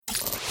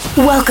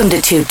Welcome to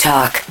Tube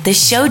Talk, the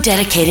show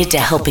dedicated to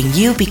helping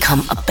you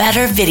become a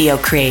better video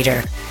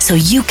creator so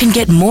you can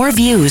get more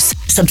views,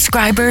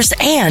 subscribers,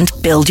 and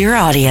build your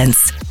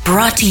audience.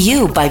 Brought to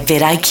you by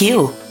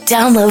vidIQ.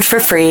 Download for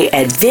free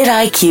at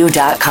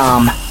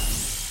vidIQ.com.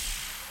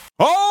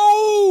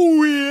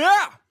 Oh,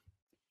 yeah!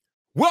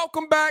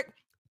 Welcome back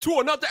to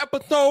another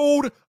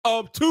episode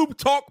of Tube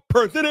Talk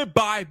presented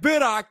by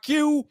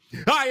vidIQ.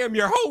 I am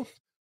your host,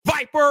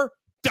 Viper,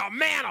 the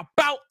man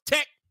about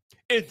tech,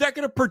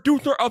 executive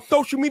producer of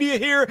social media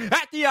here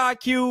at the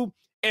IQ.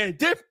 And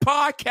this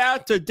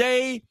podcast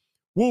today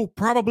will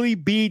probably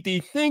be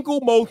the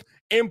single most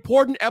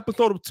important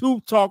episode of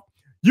Tube Talk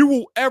you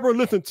will ever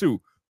listen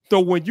to. So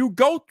when you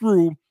go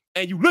through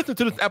and you listen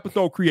to this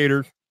episode,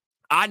 creators,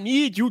 I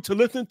need you to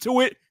listen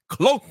to it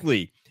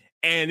closely.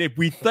 And if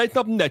we say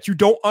something that you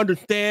don't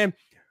understand,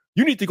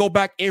 you need to go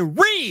back and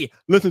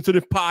re-listen to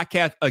this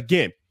podcast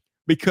again.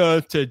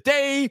 Because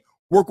today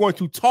we're going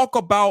to talk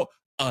about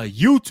a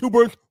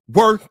YouTuber's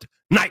worst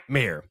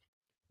nightmare.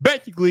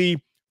 Basically,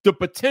 the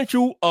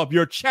potential of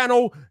your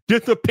channel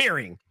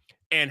disappearing.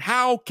 And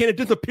how can it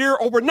disappear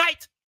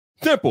overnight?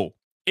 Simple.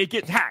 It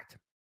gets hacked.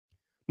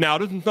 Now,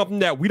 this is something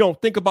that we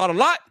don't think about a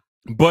lot,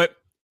 but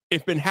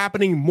it's been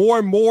happening more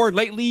and more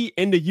lately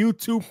in the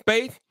YouTube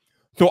space.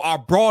 So I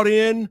brought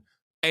in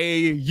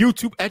a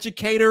YouTube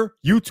educator,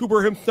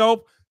 YouTuber himself,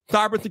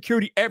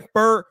 cybersecurity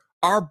expert.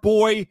 Our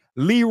boy,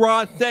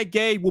 Leron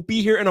Segay, will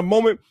be here in a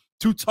moment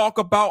to talk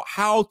about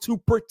how to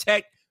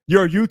protect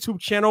your YouTube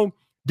channel.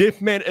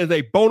 This man is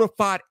a bona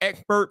fide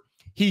expert.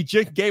 He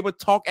just gave a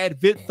talk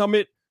at Vid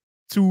Summit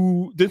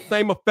to this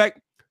same effect,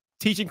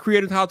 teaching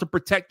creators how to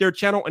protect their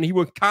channel, and he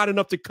was kind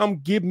enough to come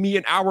give me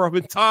an hour of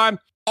his time.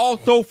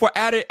 Also, for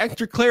added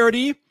extra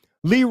clarity,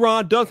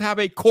 Leron does have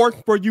a course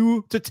for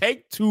you to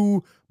take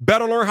to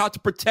better learn how to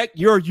protect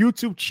your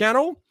YouTube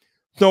channel.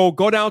 So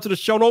go down to the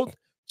show notes,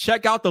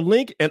 check out the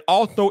link, and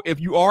also if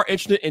you are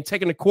interested in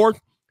taking the course,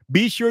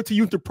 be sure to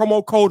use the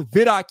promo code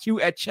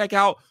vidIQ at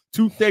checkout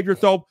to save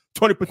yourself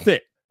 20%.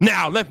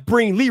 Now, let's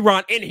bring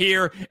Leron in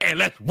here and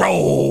let's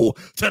roll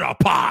to the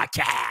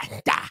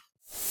podcast.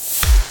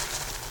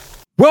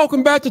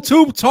 Welcome back to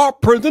Tube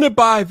Talk, presented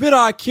by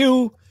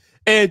vidIQ.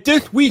 And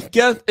this week's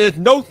guest is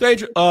no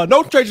stranger to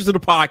the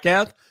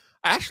podcast.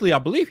 Actually, I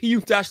believe he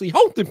used to actually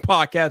host this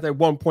podcast at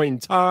one point in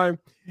time.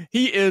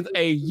 He is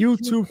a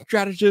YouTube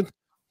strategist,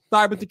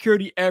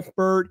 cybersecurity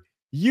expert,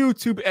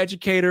 YouTube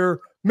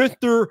educator.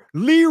 Mr.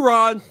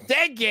 Leron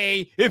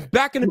Segay is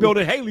back in the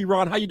building. Hey,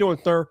 Leron, how you doing,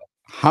 sir?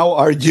 How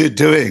are you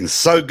doing?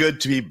 So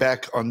good to be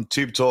back on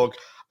Tube Talk.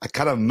 I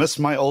kind of miss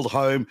my old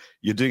home.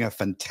 You're doing a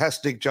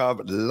fantastic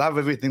job. Love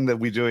everything that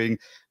we're doing.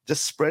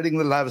 Just spreading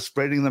the love,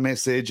 spreading the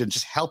message, and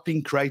just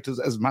helping creators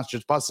as much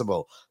as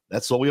possible.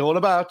 That's what we're all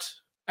about.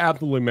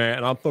 Absolutely, man.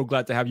 And I'm so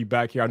glad to have you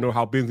back here. I know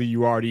how busy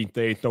you are these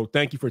days. So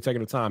thank you for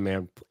taking the time,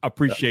 man. I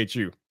appreciate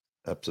you.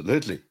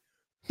 Absolutely.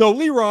 So,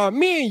 Leron,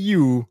 me and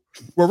you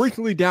were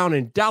recently down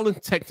in Dallas,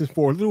 Texas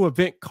for a little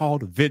event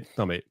called Vid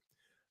Summit.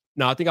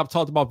 Now, I think I've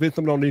talked about Vid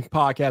Summit on these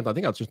podcasts. I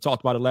think I just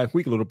talked about it last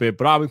week a little bit,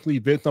 but obviously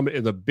Vid Summit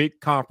is a big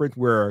conference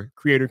where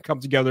creators come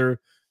together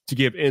to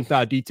give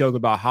inside details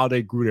about how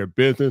they grew their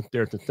business,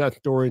 their success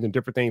stories, and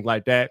different things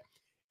like that.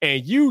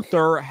 And you,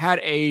 sir, had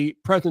a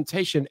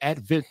presentation at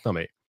Vid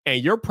Summit,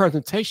 and your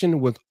presentation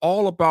was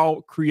all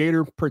about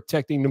creators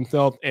protecting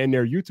themselves and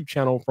their YouTube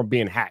channel from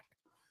being hacked.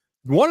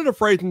 One of the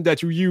phrases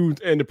that you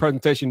used in the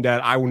presentation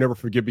that I will never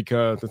forget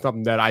because it's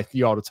something that I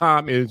see all the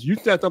time is you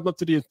said something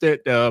to the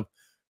extent of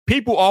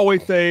people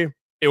always say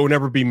it will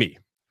never be me.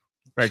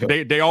 Right?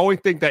 Sure. They always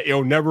think that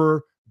it'll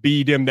never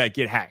be them that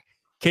get hacked.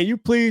 Can you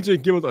please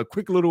just give us a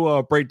quick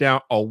little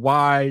breakdown of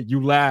why you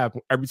laugh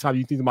every time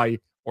you see somebody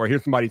or hear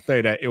somebody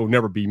say that it will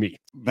never be me?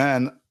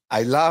 Man,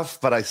 I laugh,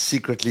 but I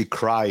secretly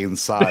cry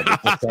inside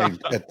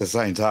at the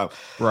same time.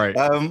 Right.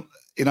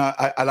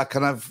 I like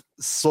kind of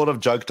sort of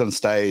joked on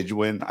stage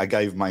when I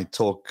gave my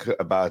talk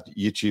about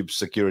YouTube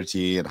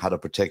security and how to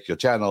protect your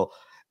channel.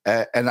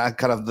 And I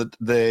kind of,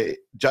 the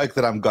joke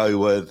that I'm going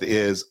with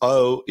is,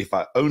 if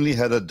I only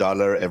had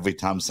 $1 every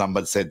time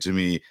somebody said to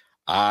me,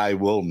 I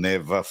will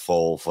never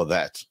fall for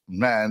that.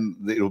 Man,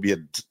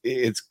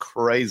 it's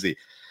crazy.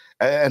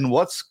 And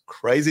what's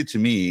crazy to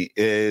me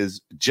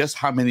is just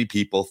how many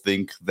people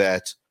think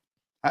that,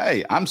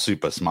 hey, I'm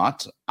super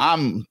smart.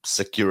 I'm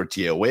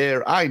security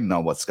aware. I know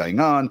what's going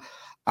on.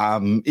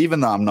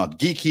 Even though I'm not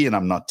geeky and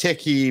I'm not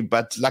techie,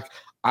 but like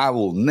I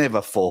will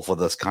never fall for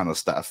this kind of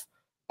stuff.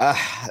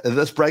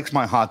 This breaks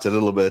my heart a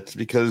little bit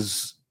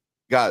because,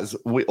 guys,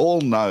 we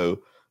all know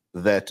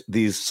that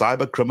these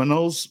cyber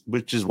criminals,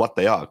 which is what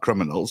they are,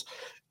 criminals,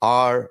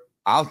 are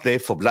out there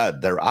for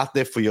blood. They're out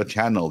there for your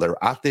channel.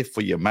 They're out there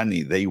for your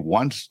money. They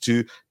want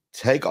to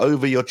take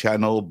over your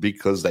channel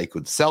because they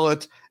could sell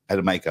it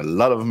and make a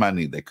lot of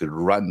money. They could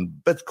run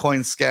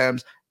Bitcoin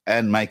scams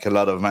and make a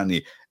lot of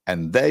money.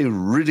 And they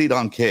really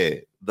don't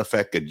care the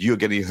fact that you're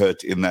getting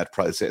hurt in that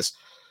process.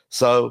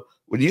 So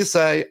when you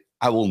say,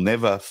 I will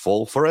never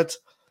fall for it,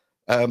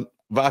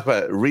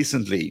 Viper,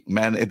 recently,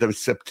 man, in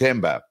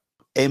September,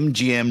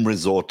 MGM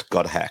Resort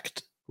got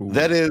hacked. Ooh.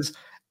 That is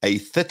a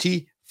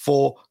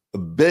 34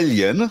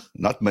 billion,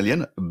 not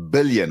million,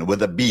 billion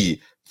with a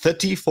B,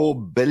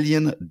 $34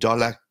 billion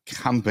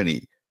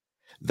company.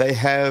 They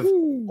have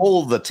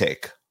all the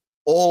tech,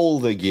 all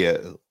the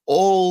gear,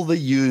 all the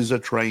user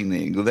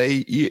training.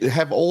 They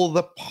have all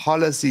the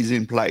policies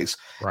in place,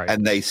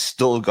 and they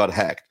still got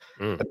hacked.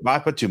 But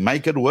Viper, to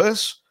make it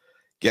worse,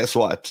 guess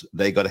what?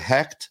 They got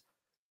hacked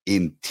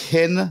in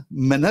 10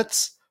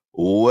 minutes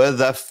with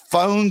a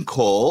phone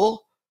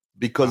call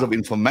because of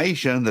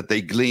information that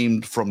they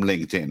gleaned from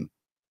LinkedIn.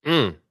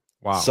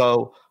 Wow.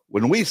 So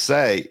when we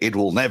say it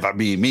will never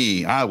be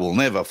me, I will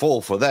never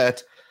fall for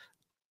that,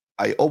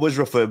 I always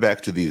refer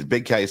back to these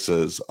big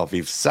cases of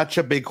if such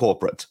a big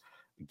corporate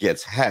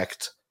gets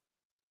hacked,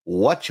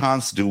 what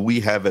chance do we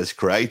have as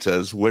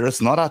creators where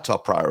it's not our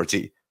top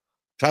priority?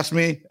 Trust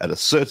me, at a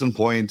certain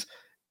point,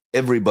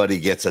 everybody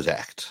gets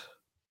attacked.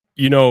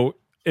 You know,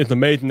 it's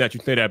amazing that you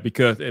say that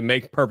because it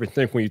makes perfect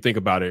sense when you think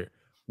about it.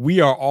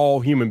 We are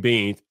all human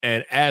beings,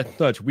 and as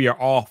such, we are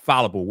all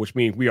fallible, which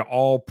means we are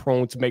all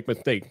prone to make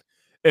mistakes,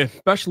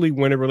 especially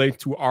when it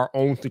relates to our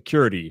own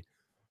security.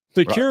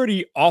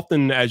 Security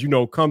often, as you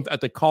know, comes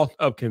at the cost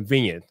of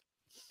convenience.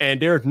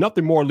 And there's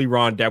nothing more,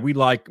 Leron, that we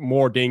like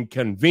more than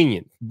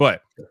convenience.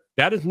 But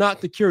that is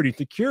not security.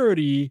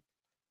 Security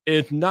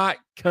is not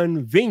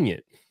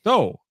convenient.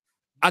 So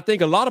I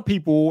think a lot of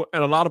people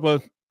and a lot of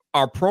us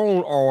are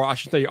prone, or I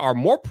should say, are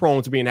more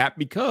prone to being hacked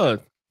because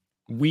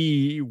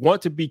we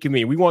want to be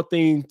convenient. We want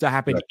things to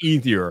happen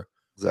easier.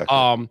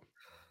 Exactly.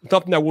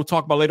 Something that we'll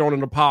talk about later on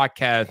in the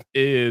podcast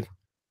is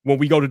when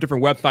we go to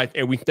different websites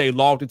and we stay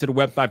logged into the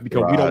website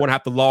because we don't want to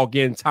have to log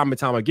in time and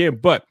time again.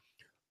 But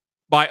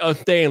by us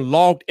staying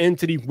logged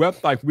into these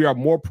websites, we are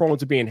more prone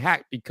to being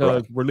hacked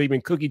because we're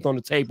leaving cookies on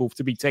the table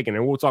to be taken.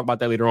 And we'll talk about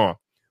that later on.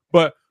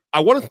 But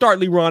I want to start,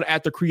 Leron,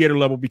 at the creator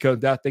level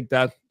because I think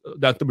that's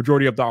the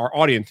majority of our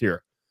audience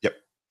here. Yep.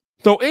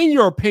 So in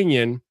your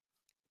opinion,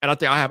 and I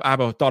think I have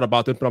a thought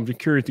about this, but I'm just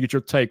curious to get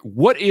your take.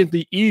 What is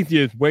the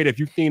easiest way that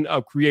you've seen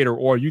a creator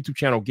or a YouTube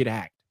channel get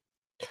hacked?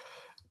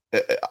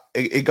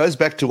 It goes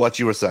back to what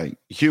you were saying.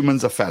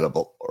 Humans are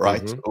fallible,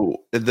 right?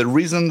 The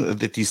reason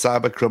that these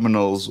cyber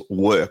criminals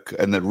work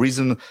and the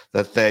reason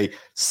that they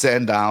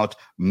send out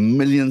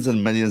millions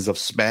and millions of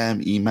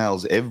spam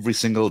emails every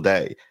single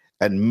day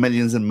and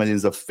millions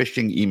of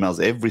phishing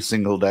emails every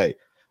single day,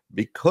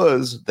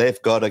 because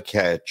they've got to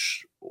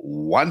catch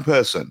one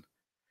person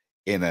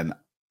in an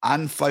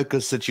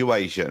unfocused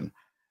situation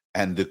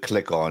and to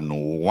click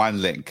on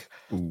one link.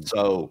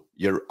 So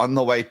you're on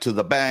the way to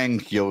the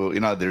bank,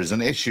 there's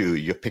an issue.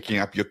 You're picking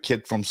up your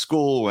kid from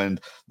school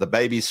and the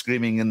baby's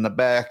screaming in the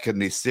back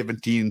and there's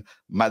 17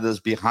 mothers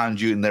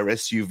behind you in their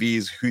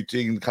SUVs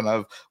hooting, kind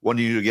of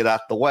wanting you to get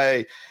out the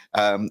way.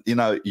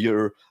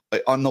 You're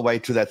on the way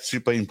to that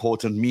super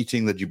important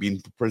meeting that you've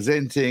been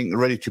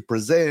ready to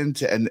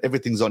present, and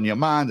everything's on your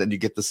mind and you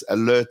get this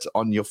alert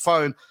on your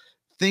phone.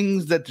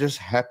 Things that just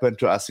happen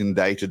to us in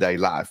day-to-day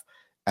life,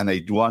 and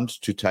they want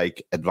to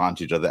take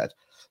advantage of that.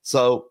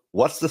 So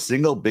what's the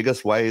single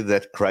biggest way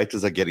that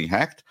creators are getting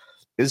hacked?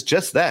 Is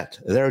just that.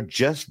 They're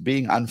just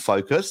being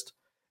unfocused.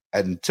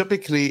 And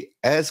typically,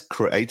 as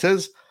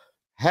creators,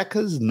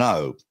 hackers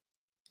know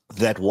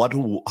that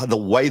the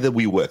way that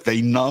we work.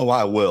 They know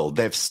our world.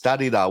 They've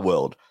studied our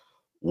world.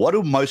 What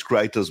do most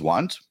creators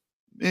want?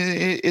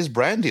 Is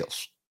brand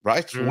deals,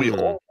 right? We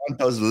all want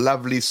those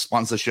lovely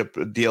sponsorship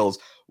deals,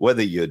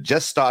 whether you're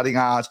just starting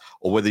out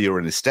or whether you're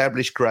an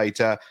established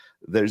creator.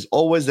 There's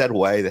always that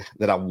way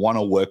that I want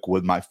to work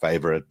with my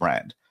favorite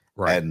brand.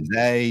 And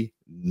they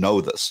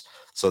know this.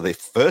 So the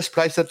first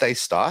place that they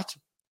start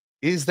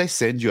is they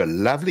send you a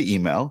lovely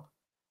email,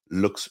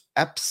 looks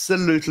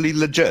absolutely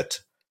legit.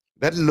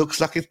 That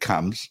looks like it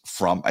comes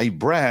from a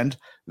brand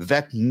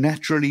that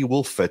naturally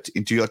will fit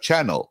into your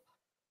channel.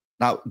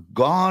 Now,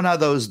 gone are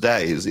those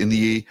days, in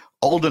the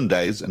olden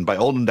days, and by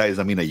olden days,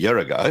 I mean a year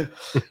ago,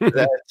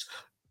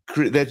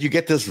 that you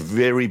get this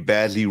very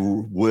badly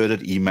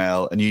worded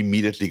email and you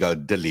immediately go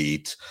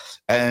delete.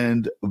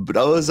 And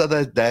those are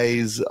the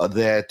days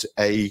that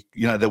they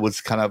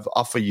would kind of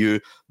offer you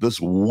this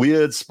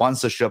weird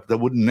sponsorship that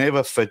would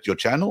never fit your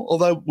channel,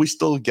 although we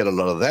still get a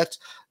lot of that.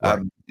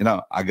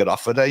 I got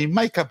offered a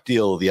makeup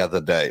deal the other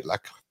day.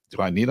 Like,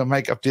 do I need a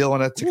makeup deal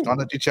on a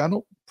technology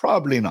channel?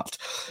 Probably not.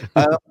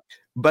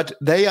 But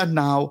they are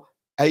now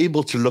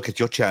able to look at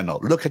your channel,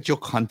 look at your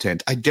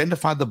content,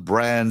 identify the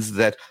brands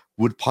that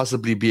would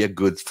possibly be a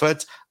good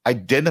fit,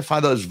 identify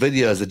those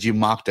videos that you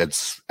marked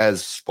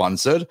as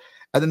sponsored,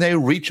 and then they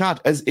reach out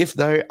as if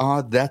they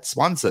are that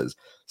sponsors.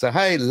 So,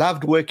 hey,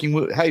 loved working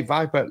with, hey,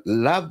 Viper,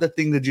 loved the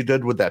thing that you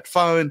did with that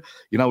phone.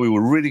 We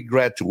were really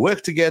glad to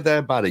work together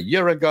about a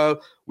year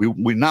ago.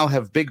 We now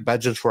have big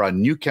budgets for our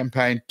new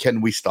campaign. Can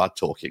we start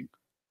talking?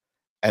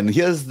 And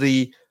here's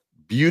the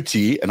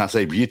beauty, and I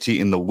say beauty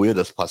in the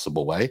weirdest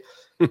possible way.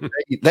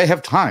 They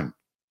have time.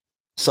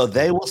 So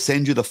they will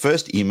send you the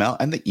first email,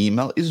 and the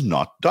email is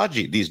not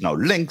dodgy. There's no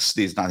links.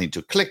 There's nothing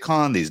to click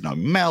on. There's no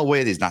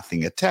malware. There's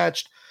nothing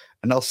attached.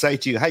 And they'll say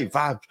to you, hey,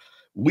 Vibe,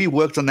 we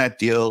worked on that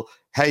deal.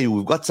 Hey,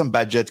 we've got some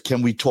budget.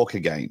 Can we talk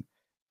again?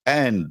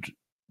 And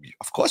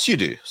Of course you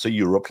do. So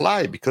you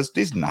reply because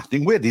there's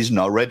nothing weird. There's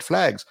no red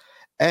flags.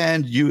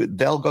 And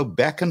they'll go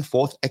back and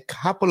forth a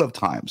couple of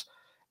times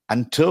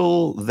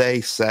until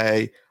they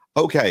say,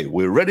 okay,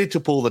 we're ready to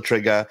pull the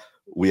trigger.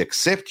 We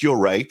accept your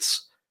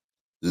rates.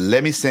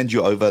 Let me send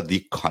you over the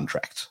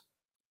contract.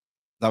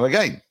 Now,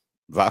 again,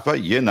 Viper,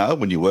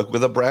 when you work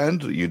with a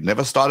brand, you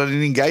never started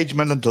an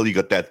engagement until you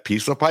got that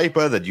piece of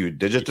paper that you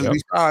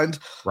digitally signed,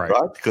 right?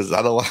 Because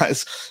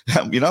otherwise,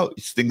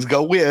 things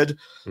go weird.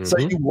 Mm-hmm.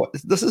 So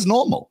this is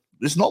normal.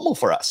 It's normal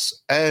for us.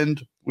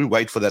 And we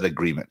wait for that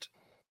agreement.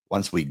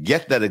 Once we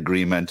get that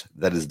agreement,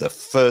 that is the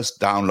first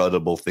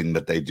downloadable thing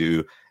that they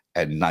do.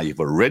 And now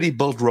you've already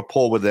built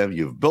rapport with them.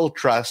 You've built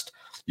trust.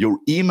 Your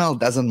email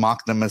doesn't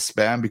mark them as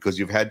spam because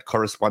you've had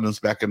correspondence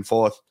back and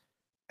forth.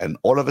 And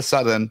all of a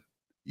sudden,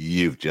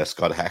 you've just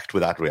got hacked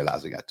without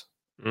realizing it.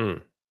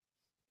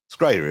 It's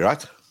crazy,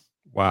 right?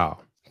 Wow.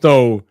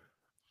 So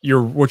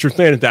what you're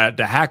saying is that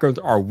the hackers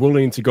are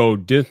willing to go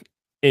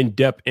in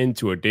depth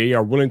into it. They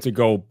are willing to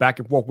go back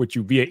and forth with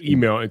you via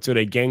email until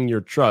they gain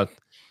your trust.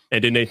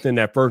 And then they send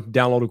that first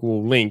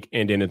downloadable link,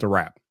 and then it's a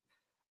wrap.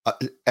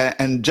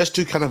 And just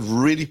to kind of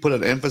really put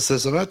an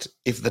emphasis on it,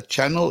 if the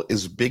channel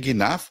is big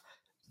enough,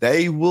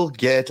 they will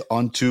get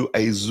onto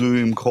a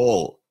Zoom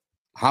call.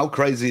 How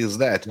crazy is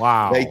that?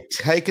 Wow. They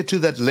take it to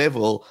that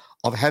level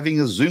of having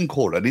a Zoom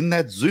call. And in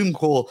that Zoom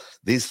call,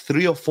 there's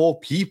 3 or 4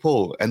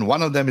 people. And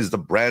one of them is the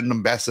brand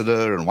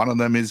ambassador, and one of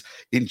them is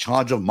in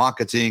charge of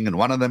marketing, and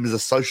one of them is a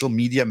social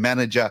media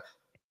manager.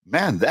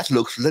 Man, that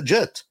looks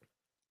legit.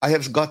 I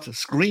have got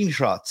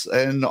screenshots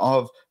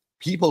of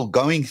people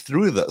going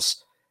through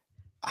this.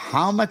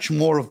 How much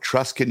more of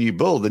trust can you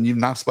build? And you've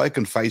now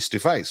spoken face to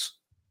face.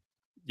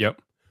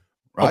 Yep.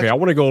 Right? Okay, I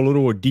want to go a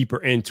little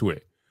deeper into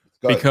it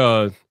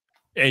because,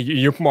 and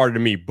you're smarter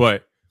than me,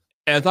 but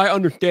as I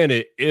understand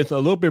it, it's a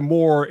little bit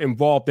more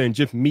involved than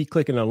just me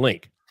clicking a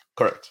link.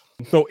 Correct.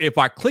 So if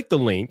I click the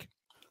link,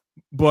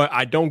 but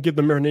I don't give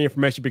them any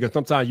information, because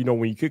sometimes,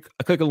 when you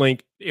click a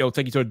link, it'll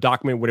take you to a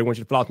document where they want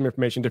you to fill out some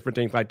information, different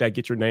things like that,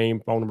 get your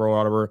name, phone number, or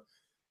whatever.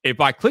 If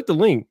I click the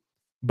link,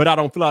 but I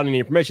don't fill out any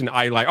information,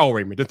 I wait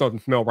a minute, this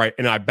doesn't smell right,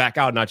 and I back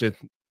out and I just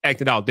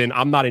exit out, then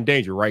I'm not in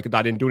danger, right? Because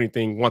I didn't do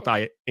anything once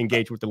I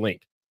engaged with the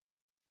link.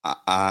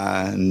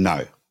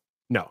 No.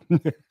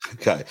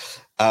 Okay.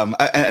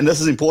 And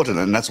this is important,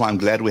 and that's why I'm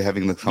glad we're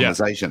having the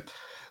conversation. Yeah.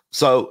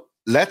 So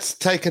let's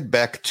take it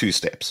back 2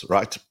 steps,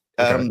 right?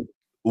 Okay.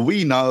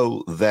 We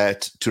know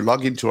that to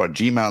log into our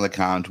Gmail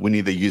account, we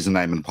need a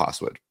username and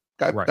password.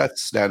 Okay? Right.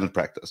 That's standard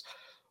practice.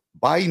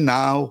 By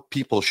now,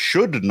 people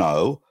should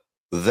know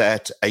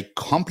that a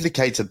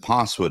complicated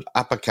password,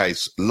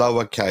 uppercase,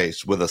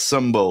 lowercase, with a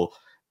symbol,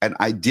 and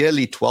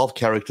ideally 12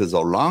 characters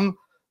or long,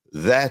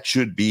 that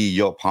should be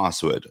your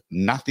password.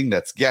 Nothing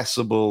that's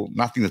guessable,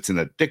 nothing that's in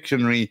a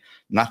dictionary,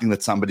 nothing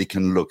that somebody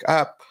can look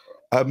up.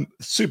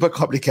 Super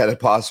complicated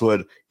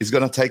password is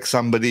going to take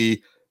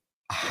somebody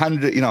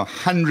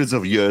hundreds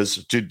of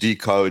years to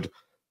decode.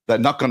 They're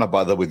not going to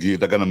bother with you.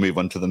 They're going to move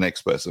on to the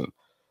next person.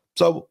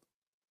 So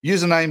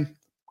username,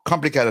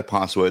 complicated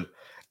password.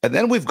 And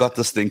then we've got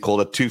this thing called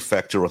a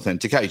 2-factor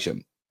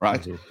authentication, right?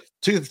 Mm-hmm.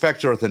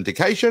 2-factor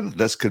authentication,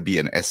 this could be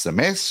an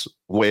SMS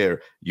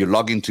where you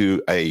log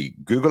into a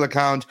Google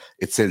account,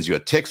 it sends you a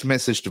text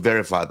message to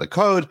verify the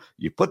code,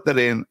 you put that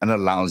in and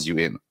allows you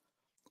in.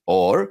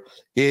 Or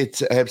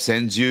it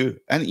sends you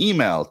an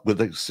email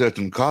with a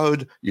certain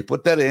code, you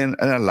put that in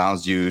and it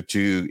allows you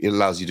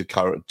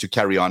to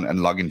carry on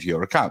and log into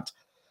your account.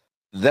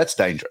 That's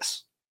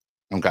dangerous.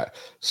 Okay,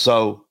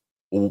 so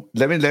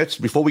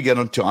before we get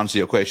on to answer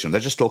your question,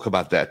 let's just talk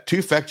about that.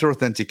 2-factor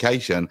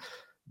authentication,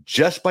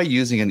 just by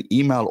using an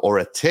email or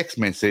a text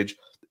message,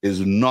 is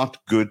not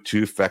good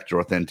 2-factor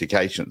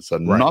authentication. So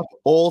Not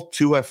all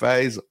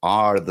 2FAs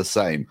are the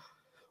same.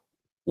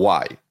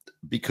 Why?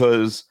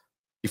 Because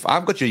if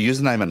I've got your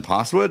username and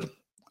password,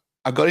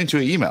 I got into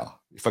your email.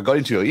 If I got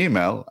into your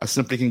email, I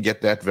simply can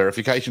get that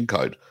verification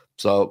code.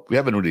 So we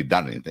haven't really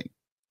done anything.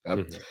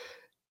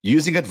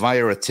 Using it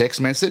via a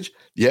text message,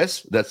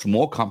 yes, that's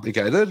more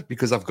complicated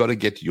because I've got to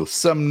get your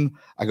SIM.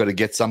 I got to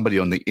get somebody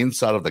on the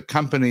inside of the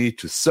company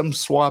to SIM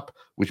swap,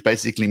 which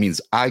basically means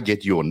I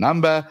get your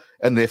number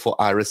and therefore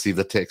I receive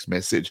the text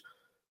message.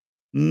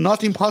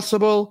 Not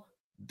impossible.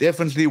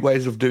 Definitely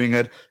ways of doing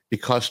it.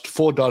 It costs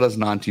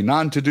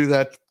 $4.99 to do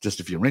that, just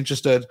if you're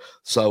interested.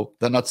 So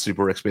they're not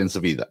super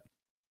expensive either.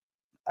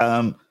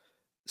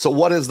 So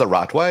what is the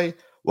right way?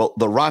 Well,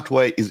 the right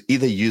way is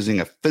either using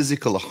a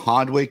physical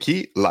hardware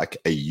key, like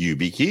a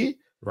YubiKey,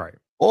 right,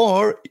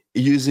 or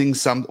using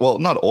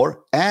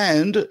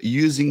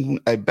using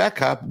a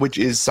backup, which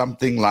is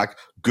something like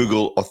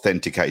Google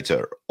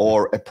Authenticator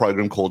or a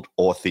program called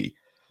Authy.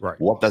 Right.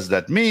 What does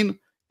that mean?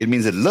 It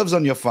means it lives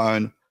on your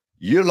phone.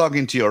 You log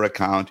into your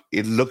account.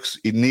 It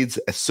needs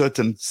a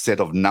certain set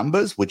of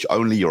numbers, which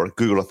only your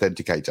Google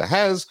Authenticator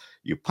has.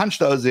 You punch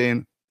those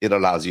in, it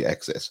allows you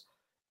access.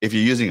 If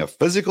you're using a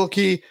physical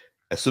key,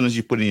 as soon as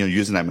you put in your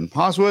username and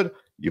password,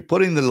 you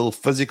put in the little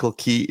physical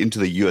key into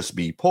the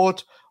USB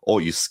port,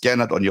 or you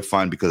scan it on your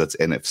phone because it's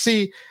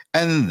NFC,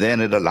 and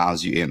then it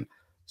allows you in.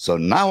 So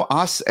now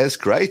us as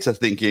creators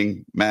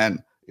thinking,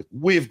 man, if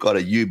we've got a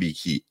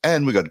YubiKey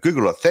and we've got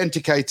Google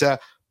Authenticator,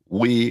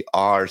 we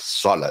are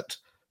solid.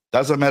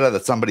 Doesn't matter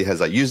that somebody has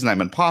a username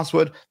and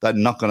password, they're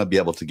not going to be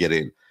able to get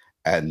in.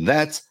 And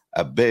that's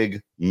a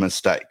big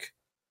mistake.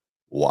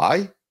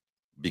 Why?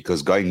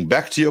 Because going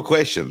back to your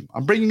question,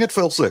 I'm bringing it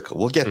full circle.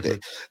 We'll get there.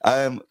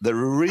 The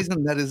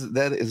reason that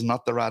is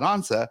not the right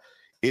answer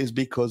is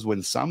because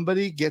when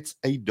somebody gets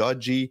a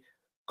dodgy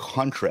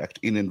contract,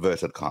 in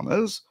inverted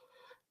commas,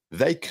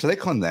 they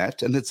click on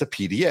that and it's a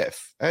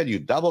PDF. And you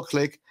double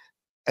click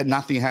and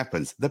nothing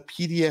happens. The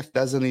PDF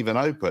doesn't even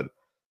open.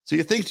 So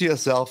you think to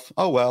yourself,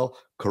 oh, well,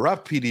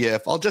 corrupt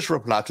PDF, I'll just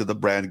reply to the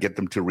brand, get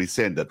them to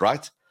resend it,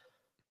 right?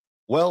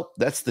 Well,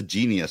 that's the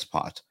genius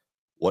part.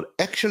 What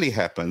actually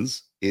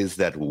happens is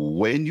that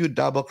when you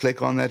double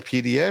click on that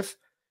PDF,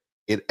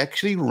 it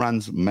actually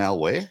runs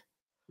malware,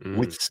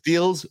 which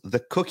steals the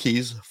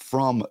cookies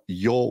from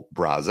your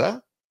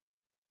browser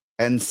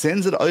and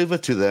sends it over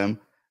to them.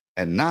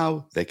 And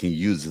now they can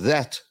use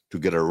that to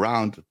get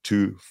around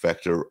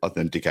two-factor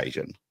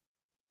authentication.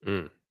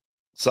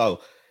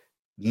 So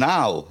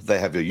now they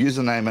have your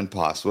username and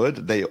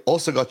password. They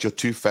also got your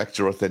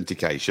two-factor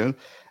authentication.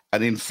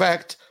 And in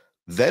fact,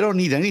 they don't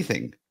need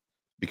anything,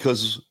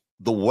 because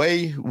the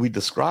way we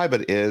describe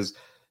it is,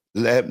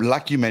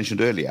 like you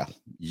mentioned earlier,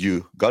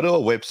 you go to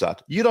a website,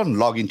 you don't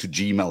log into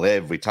Gmail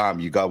every time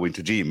you go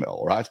into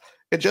Gmail, right?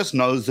 It just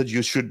knows that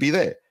you should be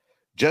there.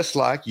 Just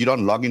like you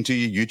don't log into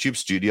your YouTube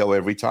studio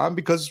every time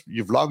because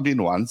you've logged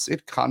in once,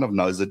 it kind of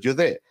knows that you're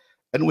there.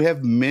 And we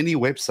have many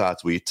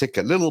websites where you tick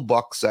a little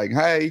box saying,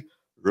 hey,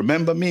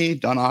 remember me,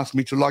 don't ask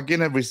me to log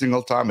in every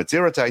single time. It's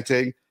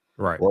irritating.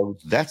 Right. Well,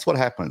 that's what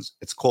happens.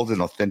 It's called an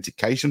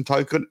authentication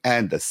token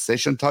and a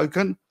session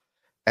token.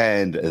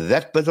 And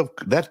that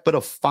bit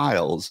of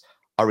files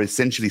are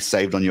essentially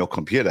saved on your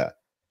computer.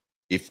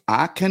 If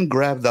I can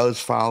grab those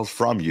files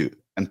from you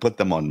and put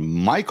them on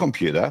my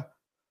computer,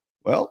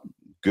 well,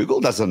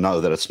 Google doesn't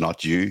know that it's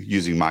not you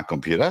using my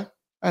computer,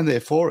 and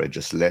therefore it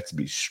just lets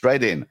me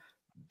straight in.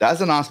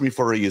 Doesn't ask me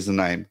for a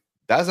username,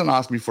 doesn't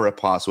ask me for a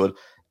password,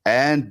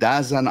 and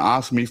doesn't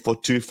ask me for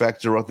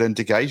two-factor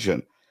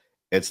authentication.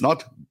 It's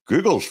not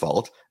Google's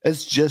fault.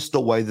 It's just the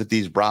way that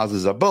these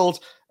browsers are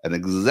built, and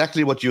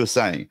exactly what you were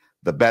saying.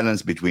 The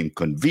balance between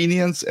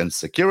convenience and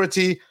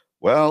security,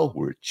 well,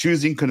 we're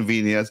choosing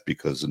convenience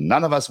because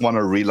none of us want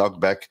to relog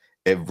back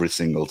every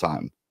single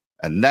time.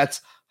 And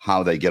that's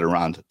how they get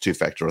around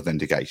two-factor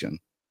authentication.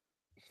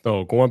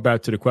 So going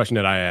back to the question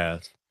that I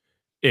asked,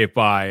 if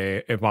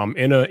I'm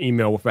in an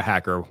email with a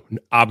hacker,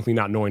 obviously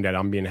not knowing that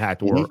I'm being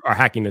hacked or a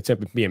hacking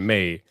attempt is being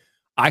made,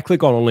 I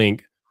click on a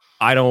link,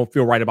 I don't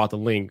feel right about the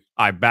link,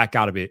 I back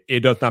out of it. It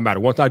does not matter.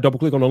 Once I double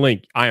click on the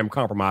link, I am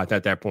compromised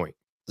at that point.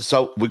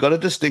 So we got to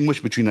distinguish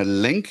between a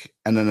link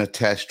and an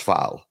attached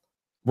file.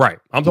 Right.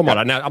 I'm talking about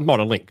I'm talking about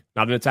a link,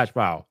 not an attached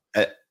file.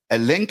 A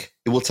link,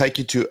 it will take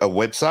you to a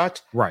website.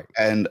 Right.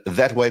 And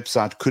that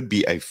website could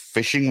be a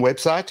phishing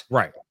website.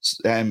 Right.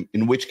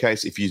 In which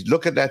case, if you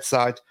look at that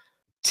site,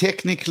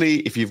 technically,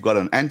 if you've got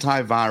an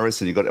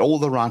antivirus and you've got all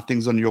the right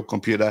things on your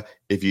computer,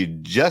 if you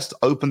just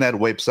open that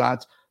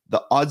website,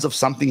 the odds of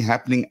something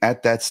happening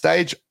at that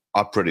stage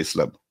are pretty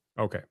slim.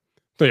 Okay.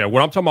 So yeah,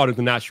 what I'm talking about is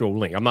the natural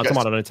link. I'm not talking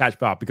about an attached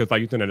file, because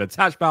like you said, an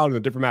attached file is a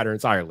different matter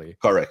entirely.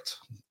 Correct.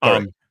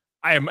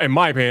 In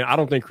my opinion, I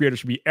don't think creators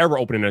should be ever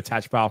opening an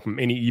attached file from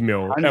any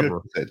email 100%,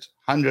 ever.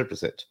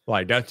 100%.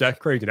 Like that's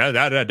crazy.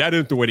 That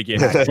is the way to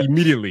get hacked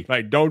immediately.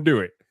 Like, don't do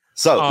it.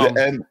 So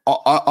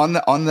on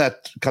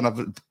that kind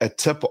of a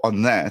tip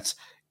on that,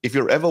 if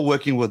you're ever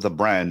working with a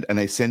brand and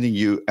they're sending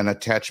you an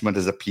attachment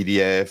as a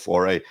PDF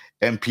or a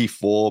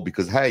MP4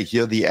 because, hey,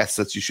 here are the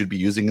assets you should be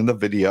using in the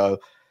video,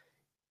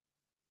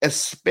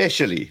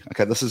 especially,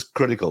 okay, this is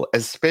critical,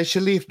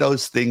 especially if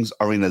those things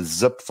are in a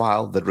zip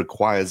file that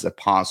requires a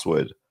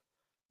password.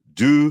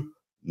 Do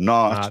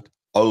not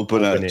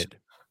open it.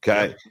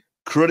 Okay. Yeah.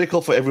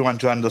 Critical for everyone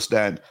to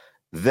understand.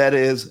 That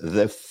is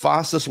the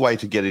fastest way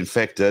to get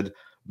infected,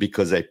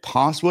 because a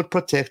password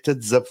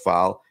protected zip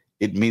file,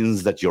 it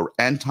means that your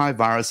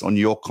antivirus on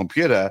your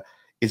computer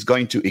is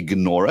going to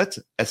ignore it,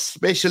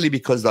 especially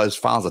because those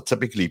files are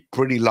typically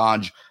pretty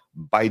large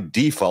by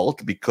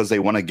default, because they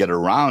want to get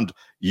around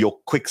your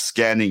quick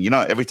scanning. You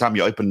know, every time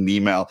you open an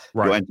email,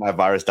 your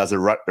antivirus does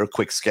a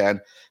quick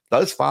scan.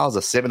 Those files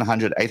are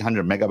 700,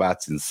 800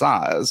 megabytes in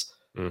size.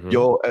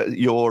 Your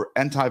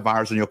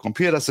antivirus on your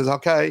computer says,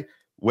 okay,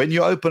 when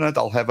you open it,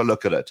 I'll have a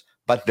look at it.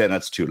 But then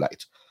it's too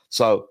late.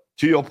 So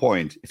to your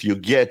point, if you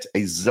get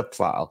a zip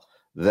file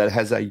that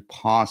has a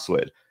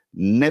password,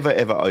 never,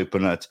 ever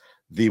open it.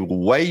 The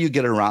way you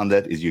get around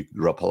that is you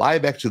reply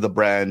back to the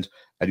brand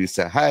and you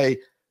say, hey,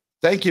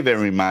 thank you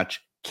very much.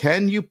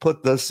 Can you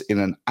put this in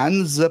an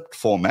unzipped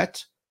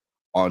format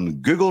on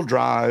Google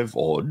Drive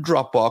or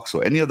Dropbox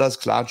or any of those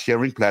cloud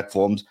sharing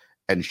platforms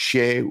and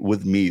share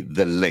with me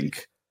the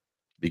link?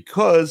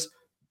 Because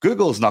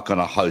Google's not going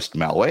to host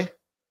malware.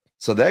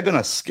 So they're going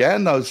to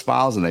scan those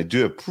files, and they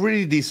do a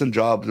pretty decent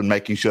job in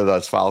making sure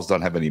those files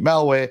don't have any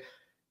malware.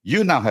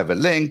 You now have a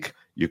link.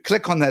 You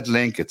click on that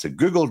link. It's a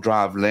Google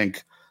Drive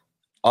link.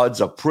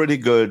 odds are pretty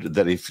good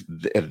that if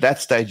at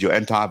that stage your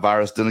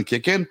antivirus didn't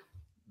kick in,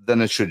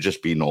 then it should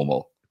just be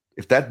normal.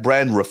 If that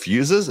brand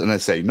refuses and they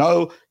say,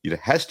 no, it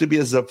has to be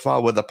a zip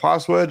file with a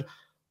password,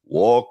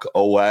 walk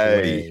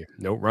away.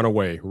 No, run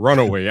away. Run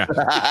away. Yeah.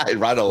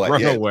 Run away.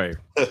 Run away.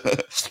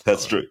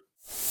 That's true.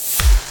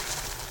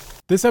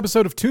 This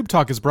episode of Tube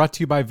Talk is brought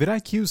to you by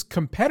vidIQ's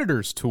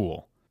Competitors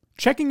tool.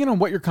 Checking in on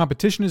what your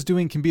competition is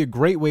doing can be a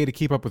great way to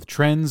keep up with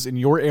trends in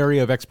your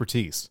area of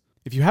expertise.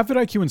 If you have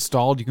vidIQ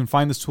installed, you can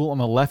find this tool on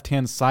the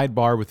left-hand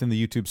sidebar within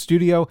the YouTube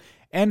studio,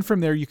 and from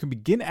there you can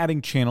begin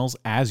adding channels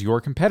as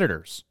your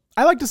competitors.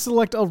 I like to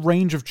select a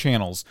range of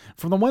channels,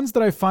 from the ones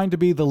that I find to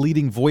be the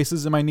leading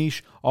voices in my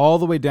niche, all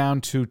the way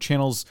down to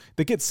channels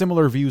that get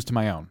similar views to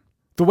my own.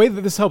 The way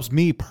that this helps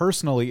me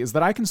personally is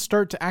that I can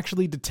start to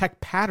actually detect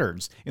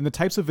patterns in the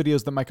types of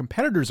videos that my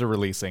competitors are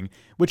releasing,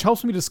 which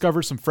helps me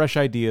discover some fresh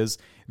ideas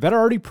that are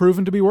already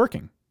proven to be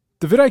working.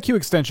 The vidIQ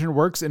extension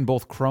works in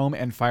both Chrome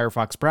and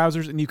Firefox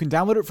browsers, and you can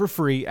download it for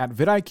free at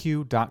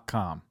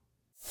vidiq.com.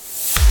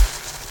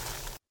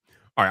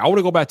 All right, I want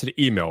to go back to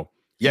the email.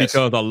 Yes.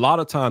 Because a lot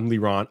of times,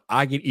 Leron,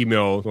 I get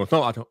emails, or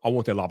I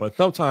won't say a lot, but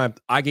sometimes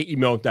I get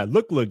emails that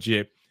look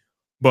legit,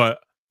 but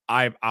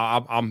I've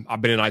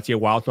been in IT a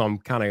while, so I'm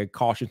kind of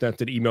cautious as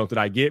to the emails that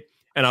I get.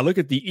 And I look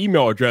at the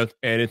email address,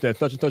 and it says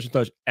such and such and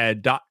such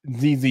at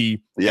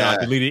 .zz, and I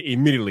delete it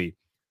immediately.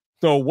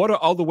 So what are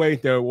other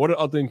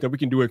things that we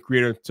can do as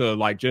creators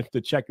to just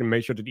to check and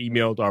make sure that the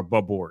emails are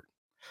above board?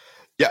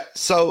 Yeah,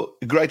 so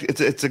great.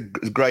 It's a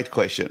great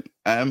question.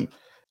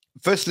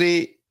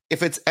 Firstly,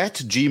 if it's at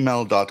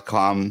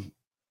gmail.com,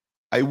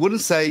 I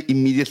wouldn't say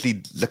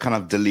immediately kind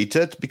of delete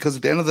it, because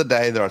at the end of the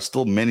day, there are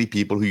still many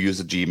people who use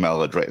a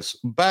Gmail address.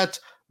 But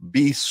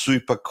be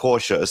super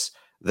cautious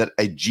that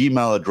a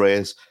Gmail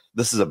address,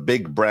 this is a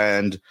big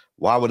brand.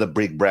 Why would a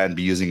big brand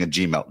be using a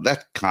Gmail?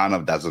 That kind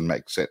of doesn't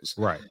make sense.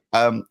 Right.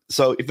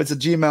 So if it's a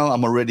Gmail,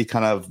 I'm already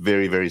kind of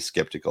very, very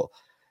skeptical.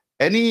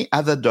 Any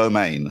other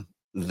domain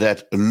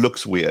that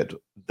looks weird,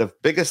 the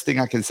biggest thing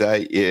I can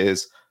say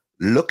is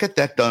look at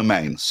that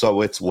domain.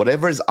 So it's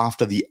whatever is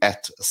after the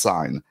 @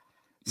 sign.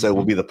 So it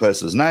will be the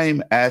person's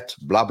name at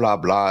blah, blah,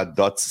 blah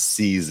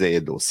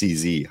 .cz or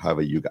CZ,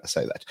 however you guys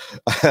say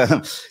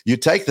that. You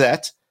take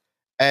that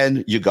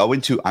and you go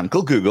into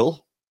Uncle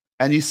Google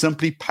and you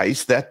simply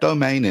paste that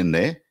domain in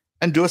there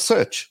and do a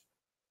search.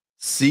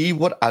 See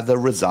what other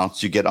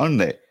results you get on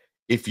there.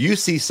 If you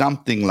see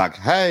something like,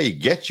 hey,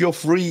 get your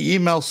free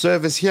email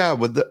service here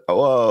with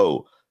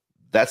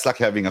that's like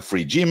having a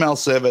free Gmail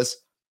service.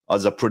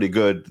 Odds are pretty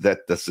good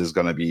that this is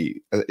going to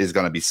be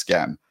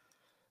scam.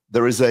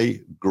 There is a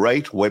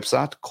great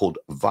website called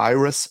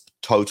Virus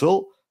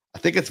Total. I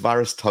think it's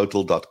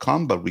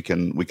virustotal.com, but we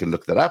can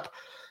look that up.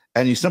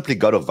 And you simply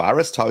go to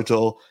Virus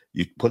Total,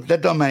 you put that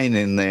domain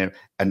in there,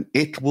 and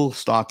it will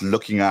start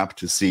looking up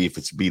to see if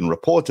it's been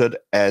reported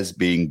as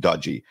being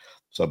dodgy.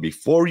 So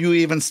before you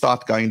even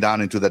start going down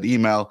into that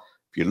email,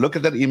 if you look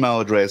at that email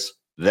address,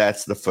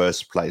 that's the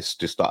first place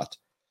to start.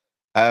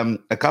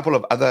 A couple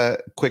of other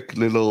quick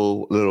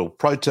little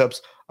pro tips.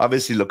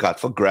 Obviously, look out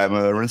for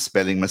grammar and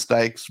spelling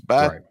mistakes.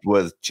 But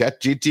with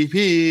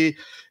ChatGTP,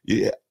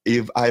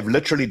 I've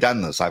literally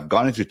done this. I've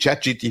gone into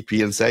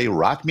ChatGTP and say,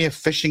 write me a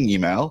phishing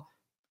email,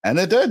 and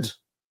it did.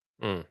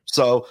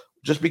 So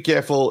just be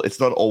careful. It's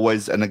not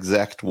always an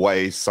exact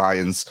way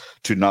science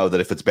to know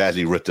that if it's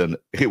badly written,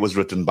 it was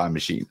written by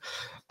machine.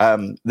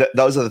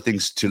 Those are the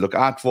things to look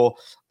out for.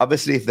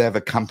 Obviously, if they have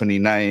a company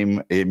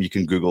name, you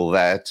can Google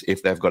that.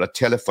 If they've got a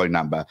telephone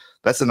number,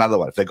 that's another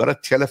one. If they've got a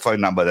telephone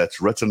number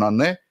that's written on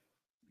there,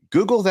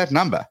 Google that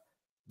number.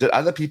 Did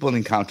other people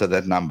encounter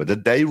that number?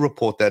 Did they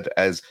report that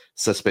as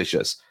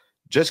suspicious?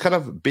 Just kind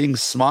of being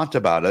smart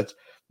about it.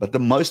 But the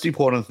most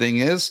important thing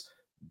is,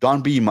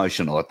 don't be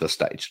emotional at this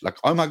stage. Like,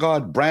 oh my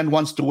God, brand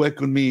wants to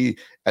work with me.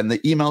 And the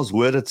email's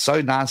worded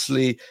so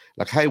nicely.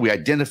 Like, hey, we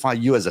identify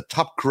you as a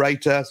top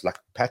creator. It's like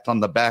pat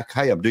on the back.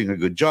 Hey, I'm doing a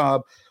good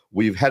job.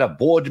 We've had a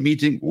board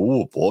meeting.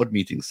 Ooh, board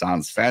meeting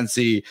sounds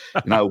fancy.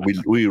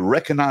 We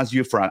recognize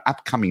you for an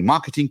upcoming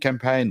marketing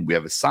campaign. We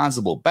have a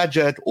sizable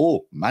budget.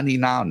 Oh, money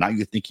now. Now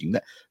you're thinking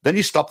that. Then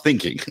you stop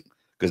thinking,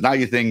 because now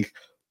you think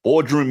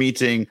boardroom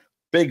meeting,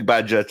 big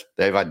budget.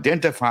 They've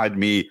identified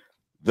me.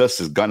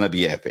 This is going to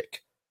be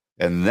epic.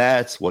 And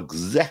that's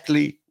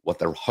exactly what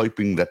they're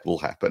hoping that will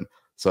happen.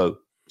 So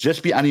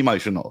just be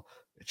unemotional.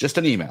 It's just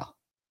an email.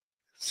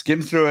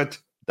 Skim through it.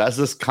 Does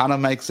this kind of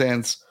make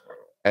sense?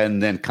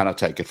 And then kind of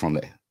take it from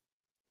there.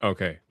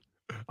 Okay.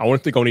 I want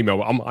to think on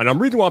email. I'm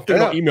reading why I'm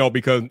thinking on email,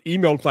 because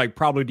email is like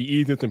probably the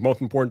easiest and most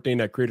important thing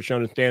that creators should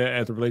understand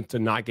as it relates to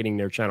not getting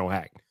their channel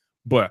hacked.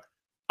 But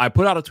I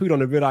put out a tweet on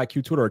the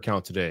vidIQ Twitter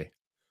account today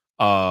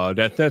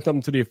that said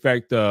something to the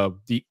effect of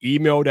the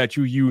email that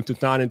you use to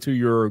sign into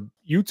your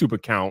YouTube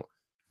account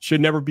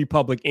should never be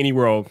public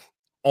anywhere else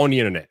on the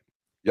internet.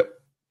 Yep.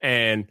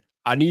 And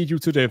I need you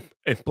to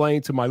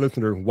explain to my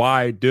listeners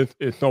why this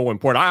is so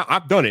important.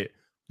 I've done it,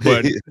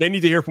 but they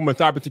need to hear from a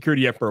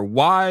cybersecurity expert.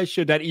 Why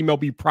should that email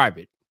be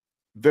private?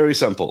 Very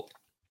simple.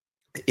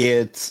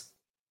 It's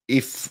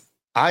if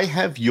I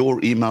have your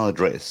email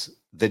address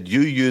that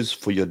you use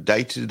for your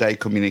day-to-day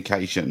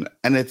communication,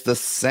 and it's the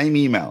same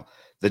email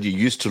that you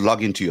use to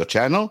log into your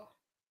channel,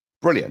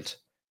 brilliant.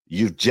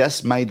 You've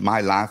just made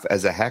my life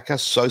as a hacker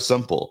so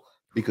simple,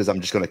 because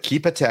I'm just going to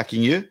keep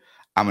attacking you.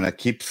 I'm going to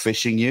keep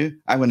phishing you.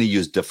 I'm going to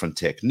use different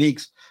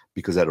techniques,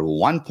 because at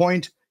one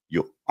point,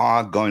 you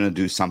are going to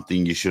do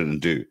something you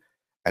shouldn't do.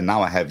 And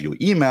now I have your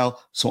email,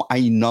 so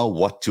I know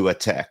what to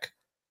attack.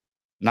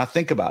 Now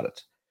think about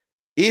it.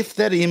 If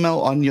that email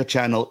on your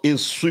channel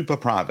is super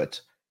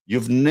private,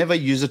 you've never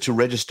used it to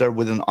register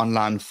with an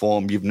online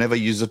form, you've never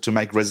used it to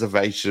make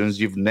reservations,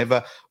 you've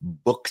never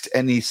booked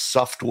any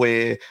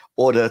software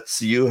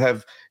audits, you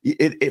have,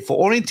 for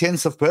all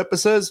intents and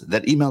purposes,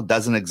 that email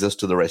doesn't exist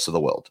to the rest of the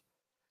world.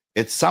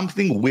 It's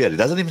something weird. It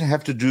doesn't even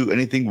have to do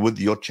anything with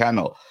your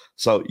channel.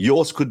 So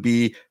yours could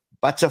be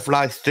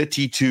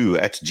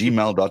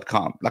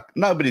butterfly32@gmail.com. Like,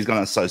 nobody's going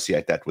to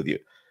associate that with you.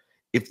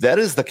 If that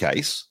is the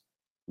case,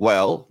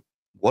 well,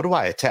 what do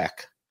I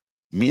attack?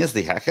 Me as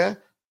the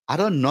hacker? I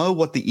don't know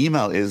what the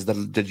email is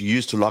that you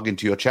use to log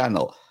into your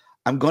channel.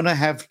 I'm going to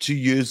have to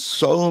use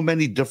so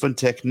many different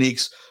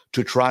techniques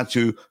to try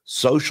to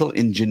social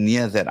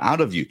engineer that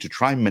out of you, to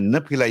try and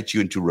manipulate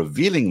you into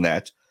revealing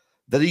that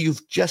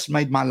you've just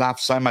made my life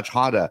so much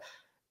harder.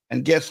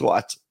 And guess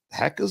what?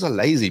 Hackers are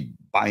lazy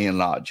by and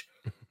large.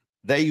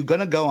 They're going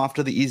to go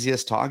after the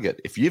easiest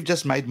target. If you've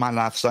just made my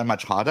life so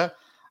much harder,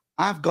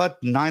 I've got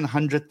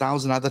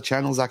 900,000 other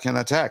channels I can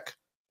attack.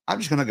 I'm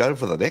just going to go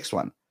for the next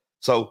one.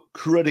 So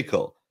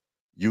critical.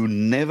 You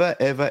never,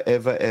 ever,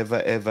 ever,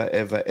 ever, ever,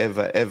 ever,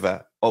 ever,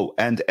 ever,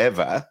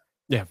 ever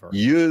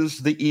use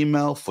the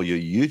email for your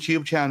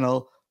YouTube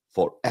channel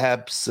for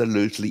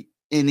absolutely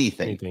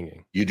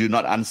anything. You do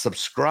not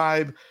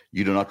unsubscribe.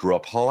 You do not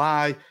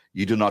reply.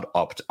 You do not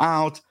opt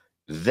out.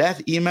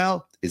 That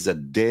email is a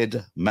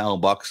dead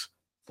mailbox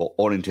for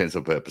all intents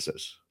and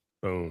purposes.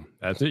 Boom.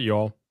 That's it,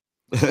 y'all.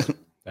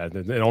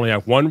 It only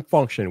has one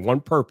function, one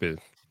purpose.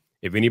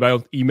 If anybody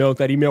else emails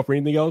that email for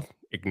anything else,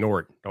 ignore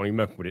it. Don't even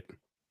mess with it.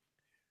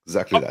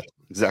 Exactly that.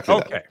 Exactly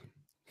that. Okay.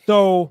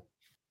 So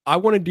I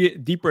want to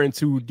get deeper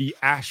into the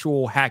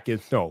actual hack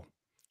itself,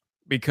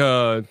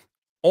 because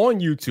on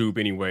YouTube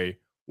anyway,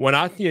 when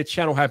I see a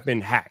channel has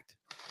been hacked,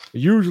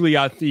 usually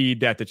I see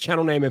that the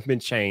channel name has been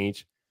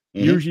changed.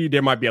 Mm-hmm. Usually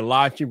there might be a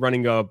live stream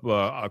running up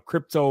a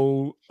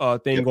crypto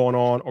thing going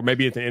on, or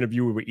maybe it's an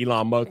interview with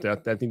Elon Musk.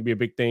 That seems to be a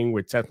big thing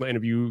with Tesla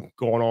interview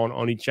going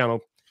on each channel.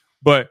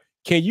 But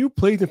can you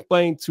please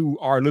explain to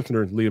our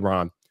listeners,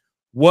 Leron,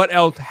 what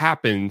else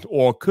happens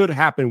or could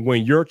happen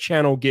when your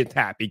channel gets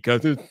hacked?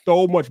 Because it's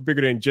so much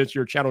bigger than just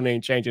your channel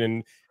name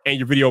changing and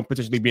your video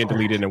potentially being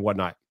deleted and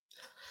whatnot.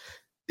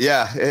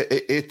 Yeah,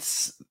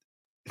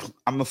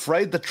 I'm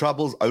afraid the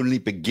troubles only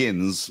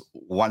begins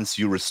once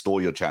you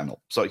restore your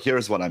channel. So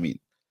here's what I mean.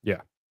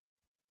 Yeah.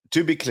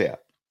 To be clear,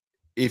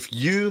 if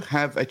you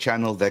have a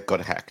channel that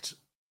got hacked,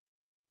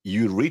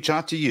 you reach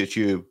out to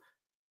YouTube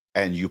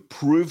and you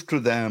prove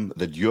to them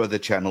that you're the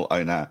channel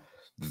owner,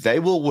 they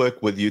will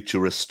work with you to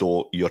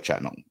restore your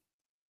channel.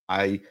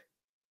 I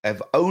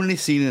have only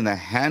seen in a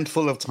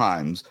handful of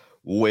times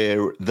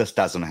where this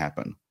doesn't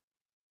happen.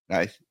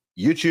 Right?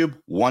 YouTube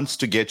wants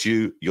to get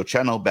your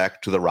channel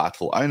back to the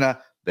rightful owner.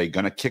 They're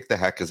going to kick the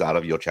hackers out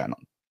of your channel.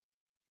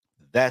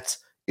 That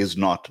is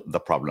not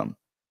the problem.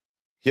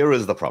 Here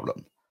is the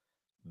problem.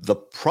 The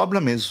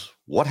problem is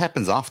what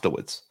happens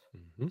afterwards.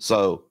 Mm-hmm.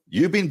 So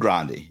you've been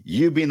grinding,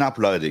 you've been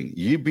uploading,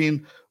 you've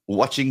been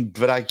watching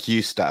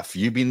vidIQ stuff,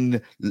 you've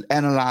been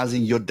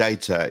analyzing your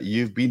data,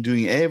 you've been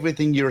doing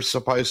everything you're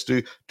supposed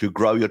to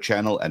grow your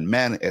channel, and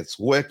man, it's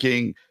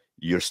working.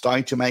 You're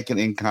starting to make an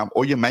income,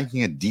 or you're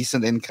making a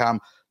decent income.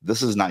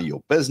 This is now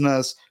your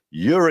business.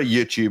 You're a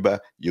YouTuber.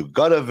 You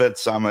got a Vid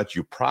Summit.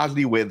 You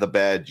proudly wear the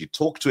badge. You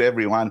talk to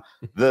everyone.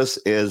 This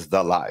is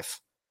the life.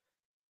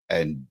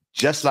 And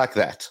just like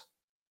that,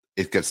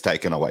 it gets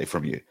taken away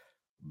from you.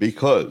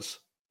 Because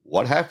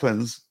what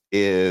happens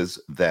is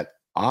that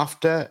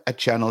after a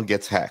channel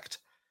gets hacked,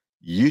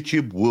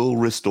 YouTube will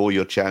restore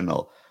your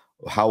channel.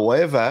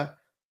 However,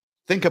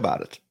 think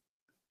about it.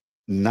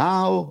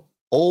 Now,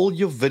 all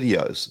your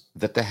videos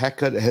that the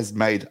hacker has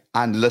made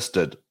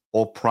unlisted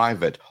or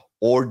private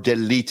or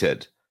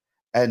deleted,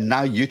 and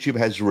now YouTube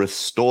has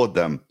restored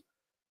them.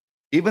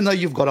 Even though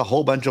you've got a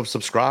whole bunch of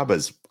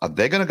subscribers, are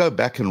they going to go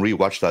back and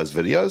rewatch those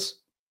videos?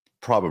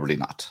 Probably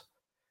not.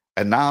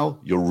 And now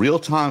your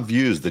real-time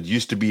views that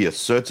used to be a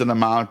certain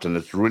amount and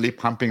it's really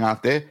pumping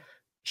out there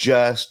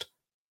just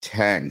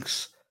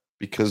tanks,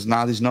 because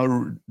now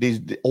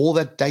all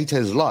that data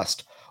is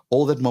lost.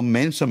 All that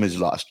momentum is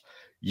lost.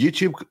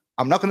 YouTube,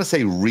 I'm not going to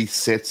say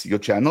resets your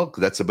channel,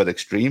 because that's a bit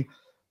extreme,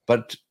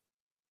 but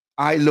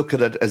I look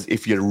at it as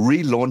if you're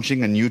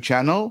relaunching a new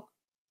channel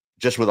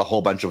just with a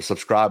whole bunch of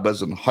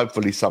subscribers, and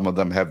hopefully some of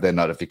them have their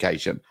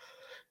notification.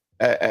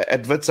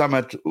 At Vid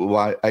Summit,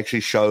 I actually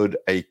showed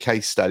a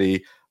case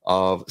study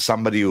of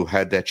somebody who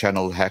had their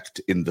channel hacked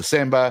in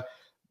December.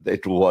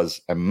 It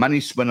was a money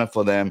spinner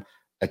for them.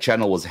 A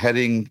channel was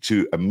heading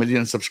to 1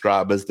 million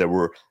subscribers. They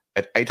were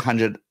at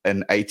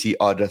 880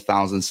 odd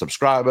 1,000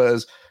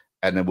 subscribers.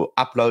 and they were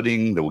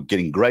uploading. They were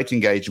getting great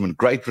engagement,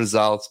 great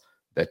results.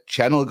 Their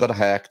channel got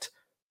hacked.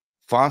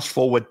 Fast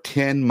forward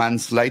 10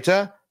 months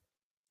later,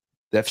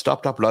 they've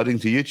stopped uploading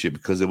to YouTube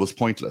because it was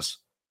pointless.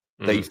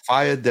 They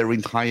fired their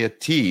entire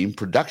team,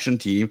 production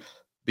team,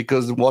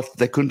 because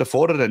they couldn't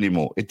afford it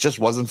anymore. It just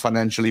wasn't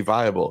financially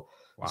viable.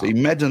 Wow. So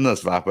imagine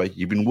this, Viper.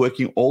 You've been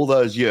working all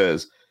those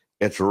years.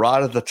 It's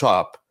right at the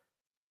top.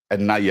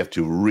 And now you have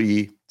to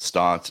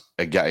restart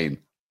again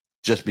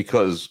just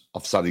because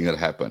of something that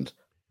happened.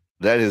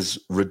 That is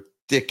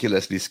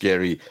ridiculously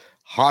scary,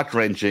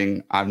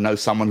 heart-wrenching. I know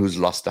someone who's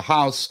lost a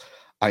house.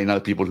 I know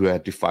people who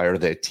had to fire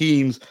their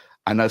teams.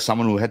 I know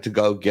someone who had to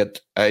go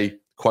get a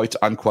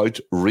quote-unquote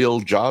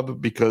real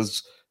job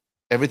because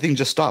everything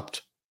just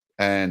stopped.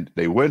 And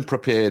they weren't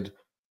prepared,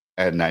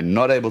 and they're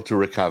not able to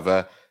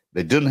recover.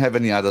 They didn't have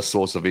any other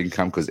source of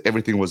income because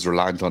everything was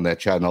reliant on their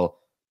channel.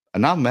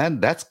 And now, man,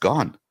 that's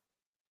gone.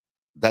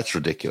 That's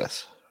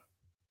ridiculous.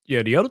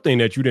 Yeah, the other thing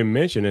that you didn't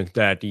mention is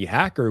that the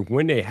hacker,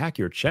 when they hack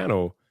your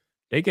channel,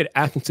 they get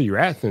access to your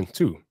AdSense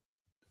too.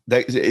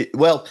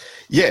 Well,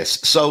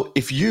 yes. So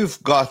if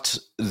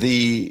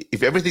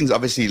if everything's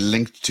obviously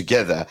linked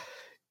together,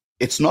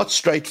 it's not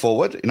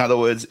straightforward. In other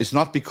words, it's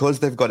not because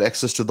they've got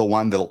access to the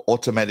one, they'll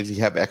automatically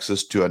have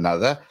access to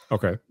another.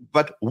 Okay.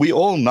 But we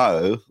all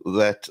know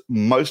that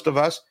most of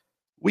us,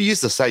 we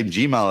use the same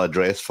Gmail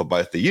address for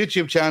both the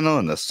YouTube channel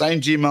and the same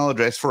Gmail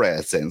address for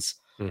AdSense.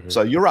 Mm-hmm.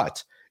 So you're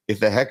right. If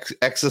they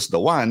access the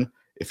one,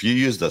 if you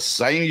use the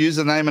same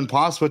username and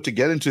password to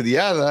get into the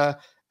other,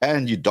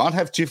 and you don't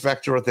have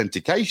two-factor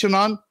authentication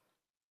on,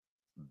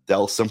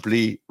 they'll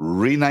simply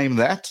rename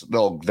that.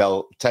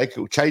 They'll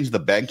change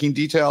the banking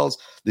details.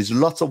 There's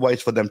lots of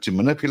ways for them to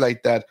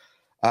manipulate that.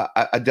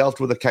 I dealt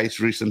with a case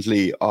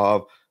recently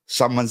of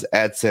someone's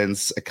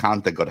AdSense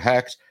account that got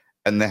hacked,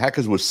 and the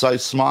hackers were so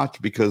smart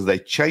because they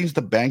changed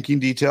the banking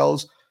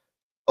details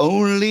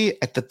only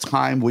at the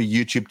time where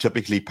YouTube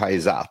typically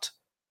pays out.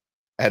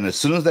 And as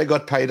soon as they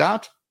got paid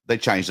out, they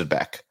changed it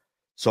back.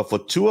 So for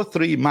 2 or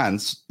 3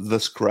 months,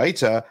 this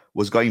creator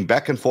was going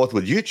back and forth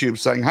with YouTube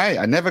saying, hey,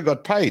 I never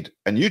got paid.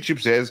 And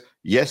YouTube says,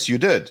 yes, you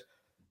did.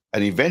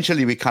 And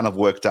eventually we kind of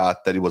worked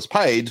out that it was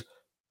paid,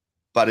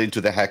 but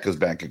into the hacker's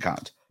bank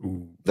account.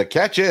 Ooh. The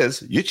catch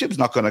is YouTube's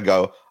not going to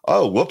go,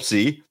 oh,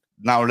 whoopsie,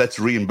 now let's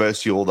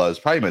reimburse you all those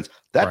payments.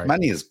 That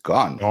money is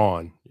gone.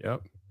 Gone.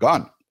 Yep.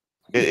 Gone.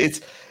 It's,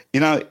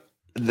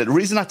 the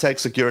reason I take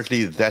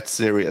security that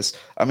serious,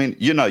 I mean,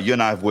 you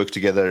and I have worked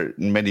together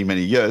many,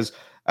 many years.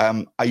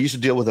 I used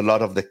to deal with a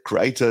lot of the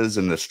creators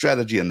and the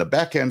strategy and the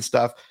back end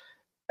stuff.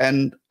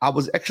 And I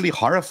was actually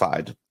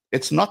horrified.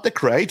 It's not the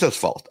creator's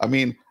fault. I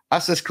mean,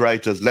 us as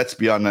creators, let's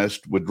be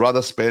honest, would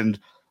rather spend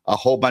a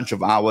whole bunch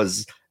of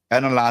hours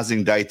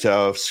analyzing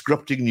data,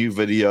 scripting new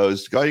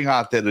videos, going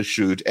out there to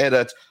shoot,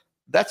 edit.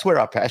 That's where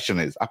our passion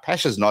is. Our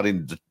passion is not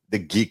in the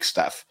geek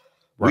stuff.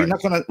 Right.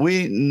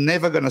 We're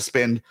never going to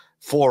spend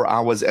 4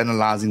 hours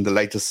analyzing the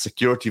latest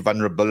security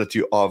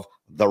vulnerability of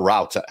the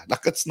router.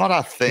 Like, it's not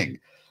our thing.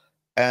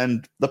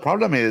 And the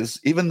problem is,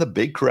 even the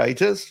big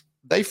creators,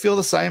 they feel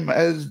the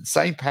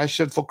same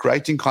passion for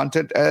creating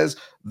content as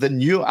the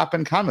new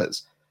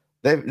up-and-comers.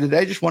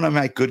 They just want to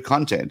make good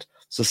content.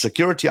 So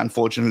security,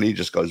 unfortunately,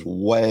 just goes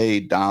way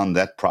down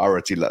that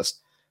priority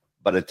list.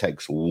 But it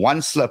takes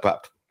one slip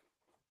up,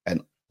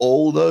 and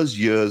all those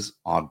years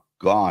are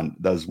gone.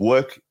 Those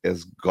work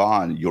is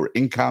gone. Your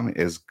income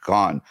is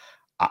gone.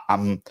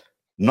 I'm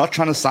not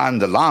trying to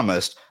sound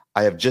alarmist.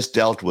 I have just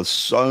dealt with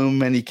so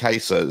many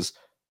cases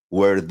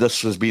where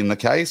this has been the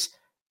case,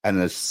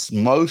 and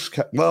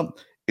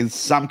in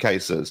some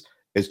cases,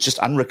 it's just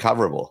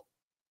unrecoverable.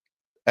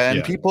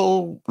 And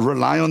people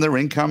rely on their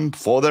income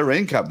for their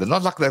income. They're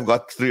not like they've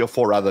got 3 or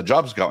 4 other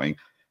jobs going.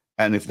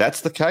 And if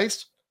that's the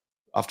case,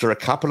 after a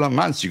couple of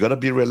months, you got to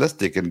be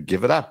realistic and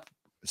give it up.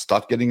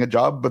 Start getting a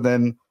job, and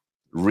then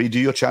redo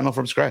your channel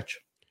from scratch.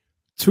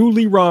 To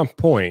Leron's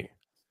point,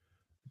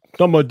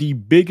 some of the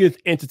biggest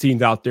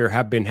entities out there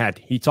have been hacked.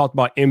 He talked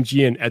about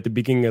MGN at the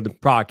beginning of the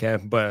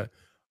podcast, but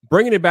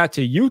bringing it back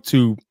to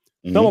YouTube,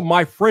 some of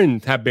my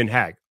friends have been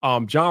hacked.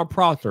 John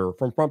Prosser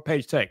from Front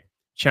Page Tech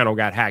channel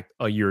got hacked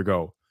a year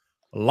ago.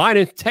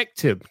 Linus Tech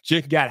Tip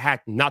just got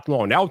hacked not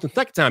long. That was the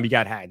second time he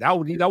got hacked. That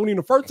wasn't even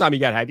the first time he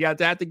got hacked. He got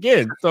hacked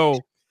again. So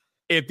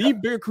if these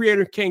bigger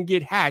creators can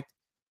get hacked,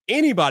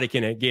 anybody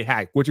can get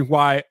hacked, which is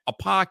why a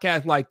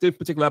podcast like this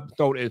particular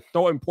episode is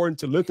so important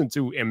to listen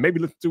to, and maybe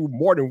listen to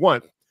more than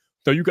once,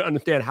 so you can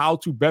understand how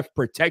to best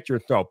protect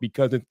yourself,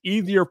 because it's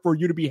easier for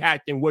you to be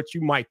hacked than what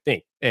you might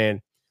think.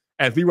 And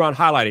as Leron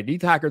highlighted,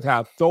 these hackers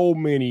have so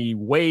many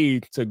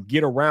ways to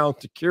get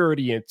around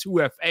security and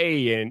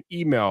 2FA and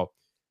email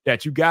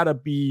that you got to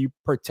be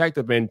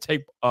protective and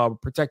take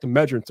protective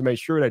measures to make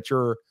sure that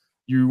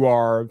you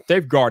are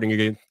safeguarding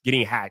against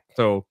getting hacked.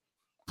 So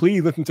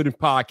please listen to this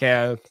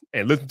podcast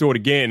and listen to it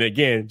again and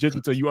again, just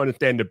until you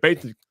understand the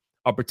basics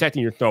of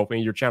protecting yourself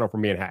and your channel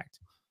from being hacked.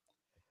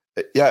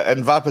 Yeah,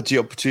 and Viper,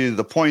 to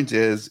the point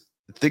is,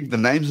 I think the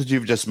names that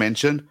you've just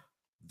mentioned,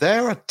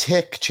 there are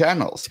tech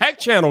channels. Tech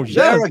channels,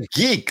 yeah. There are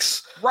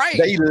geeks. Right.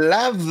 They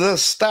love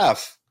this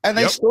stuff. And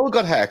they still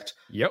got hacked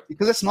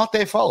because it's not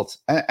their fault.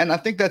 And I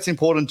think that's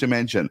important to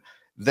mention,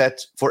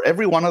 that for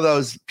every one of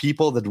those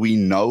people that we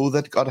know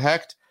that got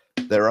hacked,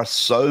 there are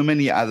so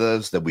many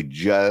others that we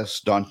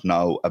just don't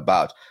know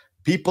about.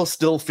 People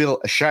still feel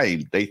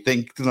ashamed. They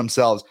think to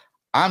themselves,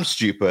 I'm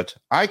stupid.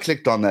 I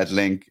clicked on that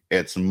link.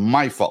 It's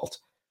my fault.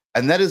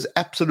 And that is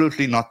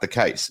absolutely not the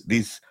case.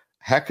 These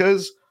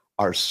hackers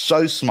are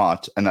so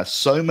smart and are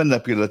so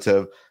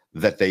manipulative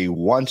that they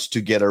want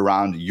to get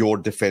around your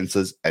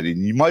defenses. And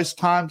in most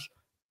times,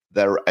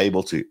 they're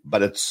able to.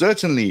 But it's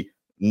certainly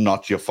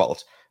not your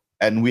fault.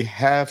 And we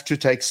have to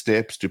take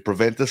steps to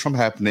prevent this from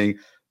happening,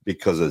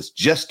 because it's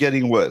just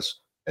getting worse.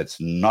 It's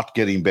not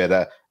getting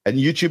better. And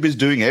YouTube is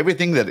doing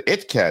everything that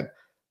it can,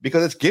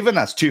 because it's given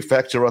us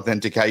two-factor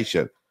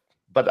authentication.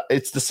 But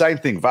it's the same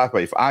thing, Viper.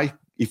 If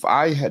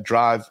I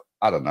drive,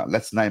 I don't know,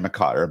 let's name a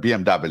car, a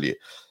BMW,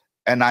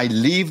 and I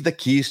leave the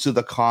keys to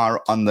the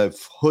car on the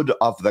hood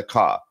of the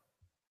car,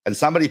 and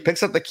somebody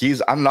picks up the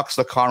keys, unlocks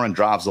the car, and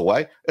drives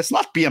away, it's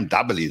not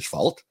BMW's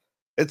fault.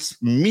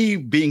 It's me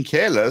being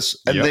careless,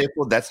 and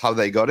therefore that's how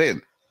they got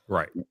in.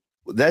 Right.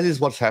 That is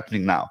what's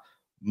happening now.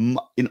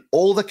 In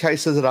all the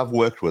cases that I've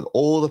worked with,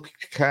 all the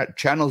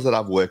channels that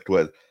I've worked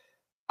with,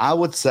 I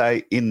would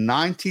say in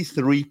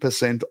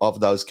 93% of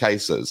those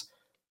cases,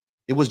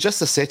 it was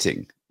just a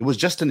setting. It was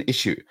just an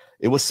issue.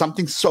 It was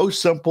something so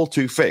simple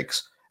to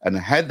fix. And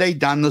had they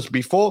done this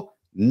before,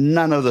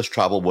 none of this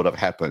trouble would have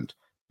happened.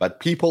 But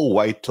people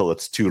wait till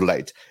it's too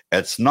late.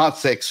 It's not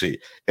sexy.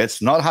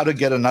 It's not how to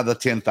get another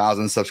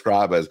 10,000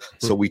 subscribers.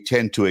 So we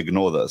tend to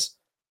ignore this.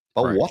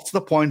 But what's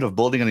the point of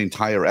building an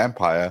entire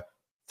empire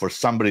for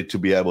somebody to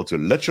be able to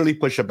literally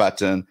push a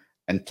button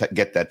and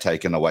get that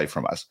taken away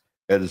from us?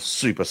 It is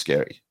super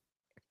scary.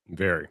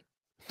 Very.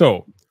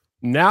 So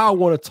now I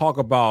want to talk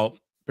about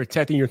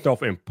protecting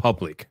yourself in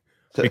public,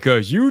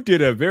 because you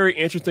did a very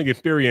interesting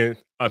experiment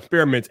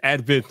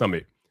at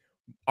VidSummit.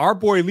 Our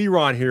boy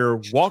Leron here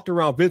walked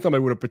around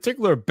VidSummit with a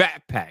particular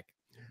backpack.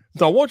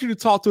 So I want you to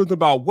talk to us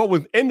about what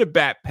was in the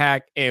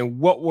backpack and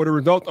what were the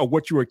results of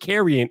what you were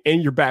carrying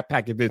in your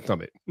backpack at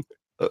VidSummit.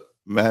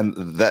 Man,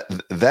 that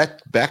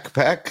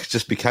backpack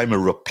just became a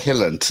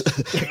repellent.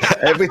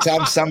 Every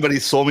time somebody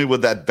saw me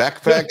with that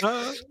backpack,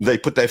 they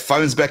put their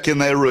phones back in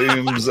their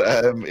rooms.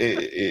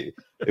 It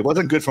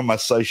wasn't good for my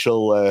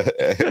social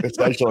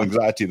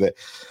anxiety there.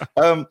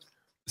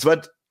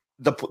 But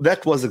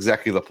that was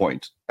exactly the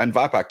point. And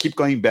Viper, I keep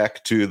going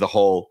back to the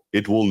whole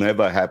 "it will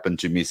never happen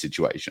to me"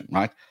 situation,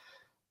 right?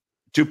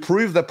 To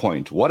prove the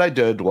point, what I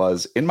did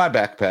was, in my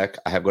backpack,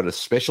 I have got a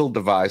special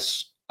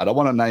device. I don't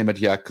want to name it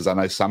here because I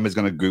know somebody's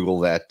going to Google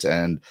that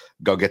and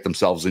go get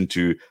themselves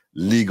into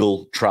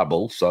legal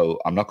trouble. So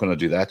I'm not going to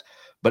do that.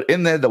 But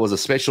in there was a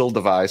special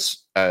device.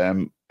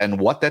 And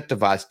what that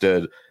device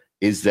did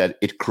is that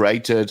it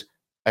created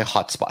a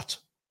hotspot.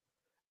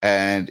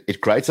 And it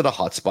created a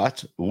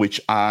hotspot,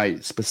 which I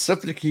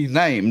specifically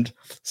named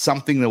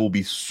something that will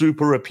be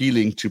super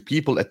appealing to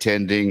people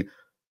attending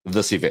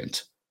this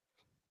event.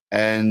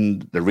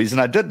 And the reason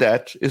I did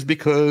that is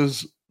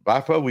because,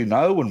 Viper, we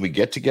know when we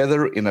get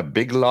together in a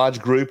big,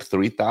 large group,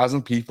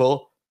 3,000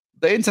 people,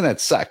 the internet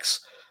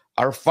sucks.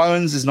 Our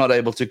phones is not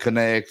able to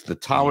connect. The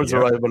towers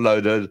are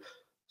overloaded.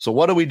 So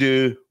what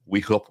do? We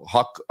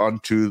hop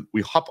onto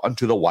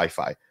the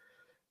Wi-Fi.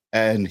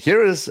 And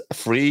here is a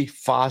free,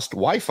 fast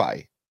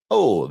Wi-Fi.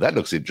 Oh, that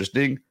looks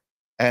interesting.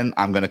 And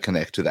I'm going to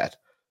connect to that.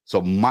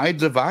 So my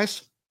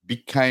device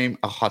became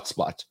a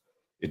hotspot.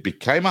 It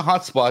became a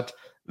hotspot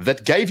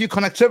that gave you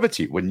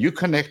connectivity. When you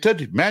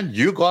connected, man,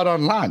 you got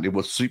online. It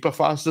was super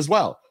fast as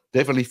well.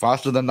 Definitely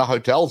faster than the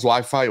hotel's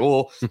Wi-Fi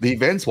or the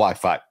event's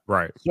Wi-Fi.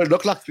 Right. So it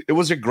looked like it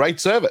was a great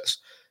service.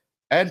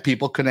 And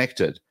people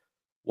connected.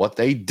 What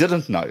they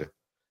didn't know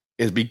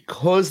is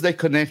because they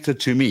connected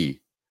to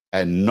me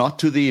and not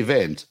to the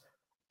event,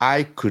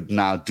 I could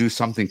now do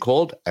something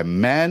called a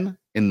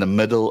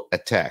man-in-the-middle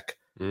attack.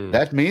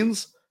 That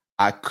means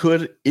I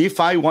could,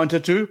 if I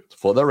wanted to,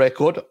 for the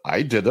record,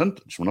 I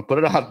didn't, just want to put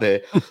it out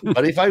there,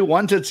 but if I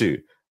wanted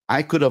to,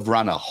 I could have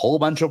run a whole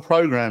bunch of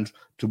programs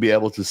to be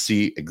able to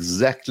see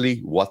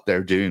exactly what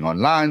they're doing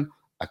online.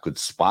 I could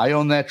spy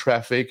on their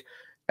traffic.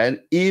 And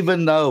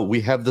even though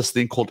we have this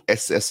thing called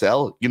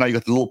SSL, you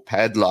got the little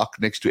padlock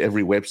next to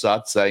every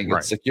website saying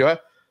it's secure,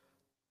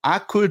 I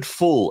could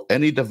fool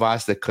any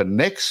device that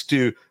connects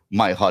to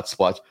my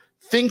hotspot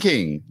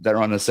thinking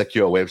they're on a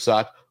secure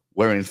website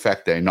where in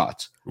fact they're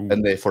not.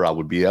 And therefore I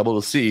would be able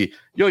to see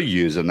your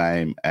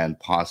username and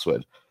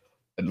password.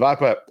 And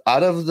Viper,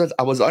 out of that,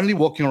 I was only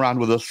walking around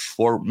with this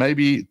for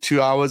maybe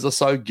 2 hours or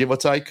so, give or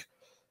take.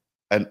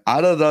 And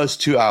out of those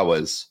 2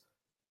 hours,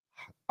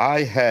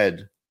 I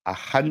had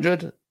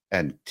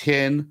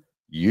 110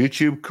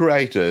 YouTube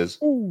creators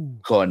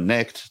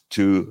connect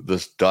to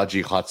this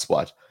dodgy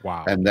hotspot.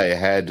 Wow. And they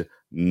had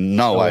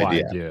no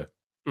idea.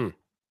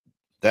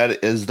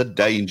 That is the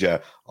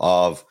danger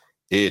of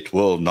it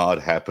will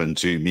not happen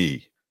to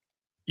me.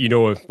 You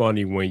know, it's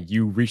funny when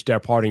you reached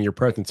that part in your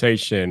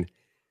presentation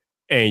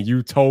and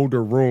you told the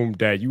room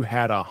that you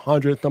had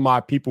 100 some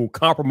odd people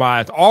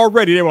compromised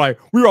already, they were like,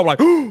 we were all like,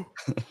 wow.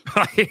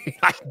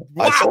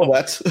 I saw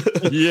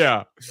that.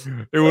 Yeah,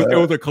 it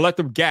was a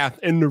collective gasp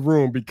in the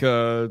room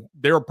because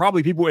there were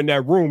probably people in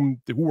that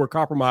room who were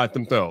compromised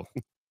themselves.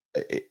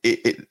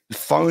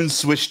 Phone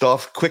switched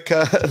off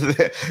quicker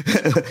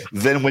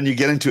than when you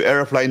get into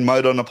airplane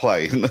mode on a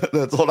plane.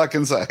 That's all I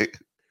can say.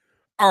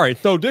 All right,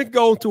 so this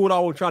goes to what I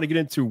was trying to get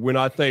into when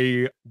I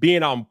say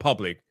being out in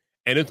public,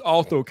 and it's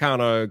also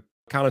kind of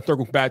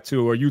circles back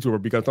to a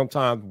YouTuber, because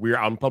sometimes we're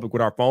out in public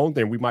with our phones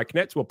and we might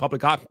connect to a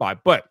public hotspot,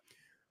 but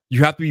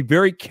you have to be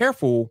very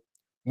careful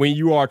when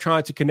you are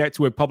trying to connect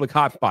to a public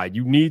hotspot.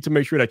 You need to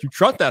make sure that you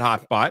trust that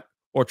hotspot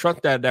or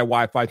trust that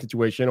Wi-Fi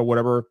situation or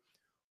whatever.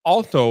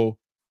 Also,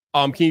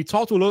 can you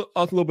talk to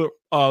us a little bit,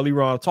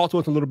 Leron? Talk to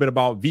us a little bit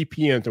about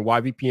VPNs and why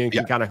VPN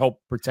can kind of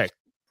help protect.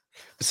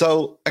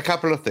 So a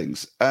couple of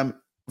things.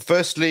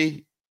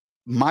 Firstly,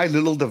 my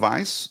little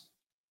device,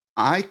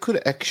 I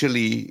could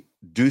actually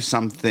do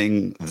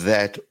something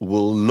that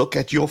will look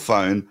at your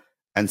phone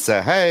and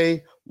say,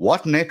 hey,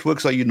 what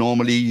networks are you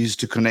normally used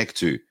to connect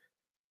to?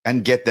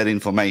 And get that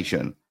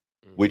information,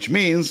 which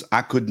means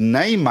I could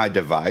name my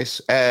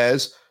device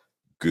as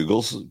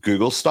Google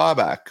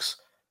Starbucks,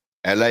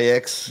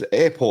 LAX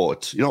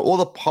Airport, all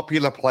the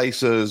popular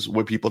places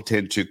where people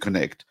tend to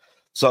connect.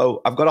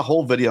 So I've got a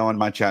whole video on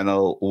my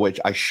channel which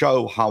I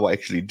show how I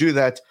actually do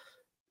that.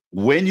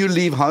 When you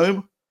leave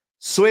home,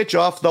 switch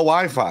off the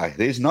Wi-Fi.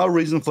 There's no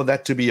reason for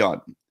that to be on.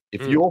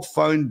 If your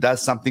phone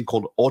does something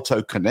called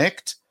auto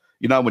connect,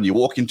 when you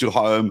walk into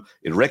home,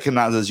 it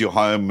recognizes your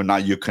home and now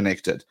you're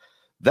connected.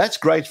 That's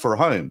great for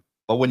home.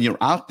 But when you're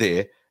out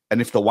there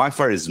and if the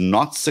Wi-Fi is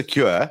not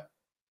secure,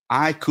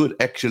 I could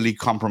actually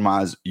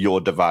compromise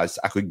your device.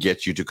 I could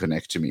get you to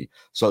connect to me.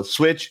 So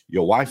switch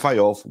your Wi-Fi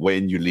off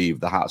when you leave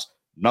the house.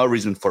 No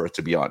reason for it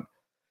to be on.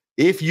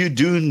 If you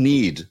do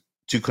need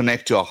to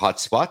connect to a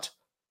hotspot,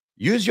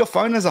 use your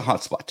phone as a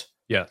hotspot.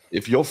 Yeah.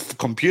 If your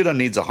computer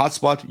needs a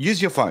hotspot,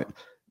 use your phone.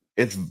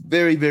 It's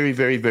very, very,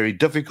 very, very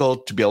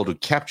difficult to be able to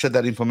capture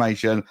that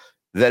information.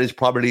 That is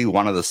probably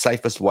one of the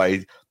safest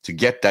ways to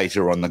get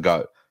data on the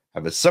go.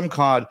 Have a SIM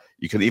card.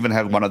 You can even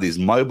have one of these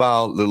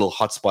mobile little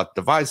hotspot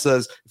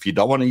devices if you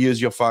don't want to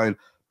use your phone.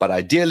 But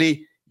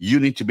ideally, you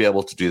need to be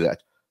able to do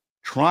that.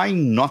 Try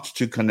not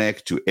to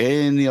connect to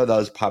any of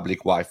those public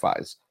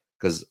Wi-Fis,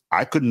 because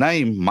I could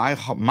name my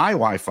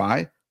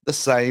Wi-Fi the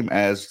same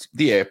as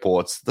the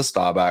airports, the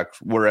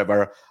Starbucks,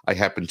 wherever I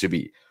happen to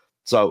be.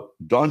 So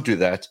don't do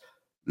that.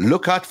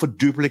 Look out for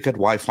duplicate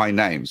Wi-Fi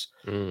names.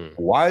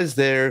 Why is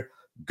there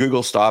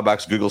Google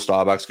Starbucks, Google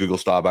Starbucks, Google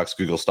Starbucks,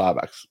 Google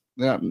Starbucks?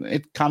 Yeah,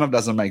 it kind of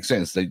doesn't make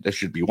sense. There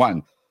should be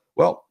one.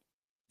 Well,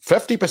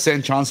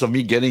 50% chance of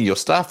me getting your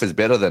stuff is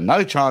better than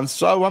no chance.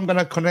 So I'm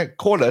going to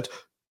call it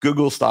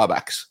Google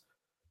Starbucks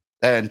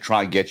and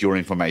try and get your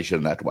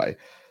information that way.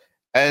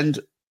 And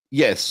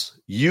yes,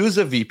 use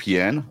a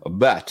VPN,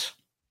 but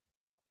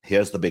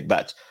here's the big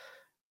but.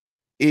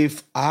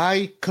 If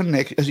I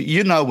connect,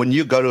 when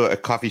you go to a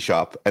coffee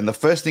shop and the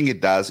first thing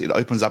it does, it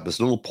opens up this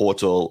little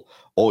portal,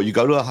 or you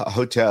go to a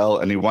hotel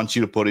and it wants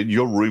you to put in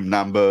your room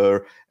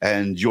number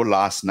and your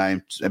last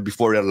name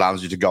before it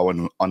allows you to go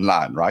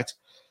online, right?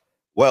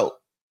 Well,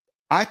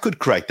 I could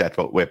create that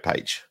web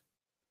page.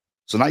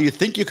 So now you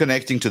think you're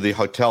connecting to the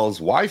hotel's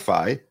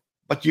Wi-Fi,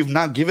 but you've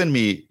now given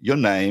me your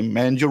name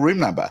and your room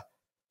number.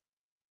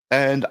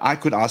 And I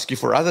could ask you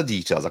for other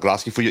details. I could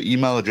ask you for your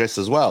email address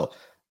as well.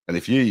 And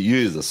if you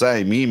use the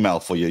same email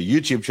for your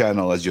YouTube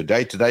channel as your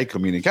day-to-day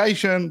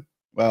communication,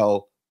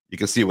 well, you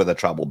can see where the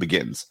trouble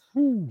begins.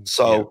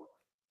 So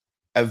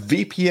a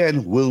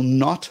VPN will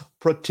not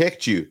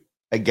protect you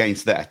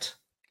against that.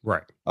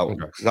 Right.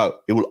 Okay. So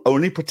it will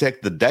only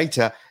protect the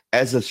data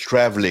as it's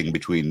traveling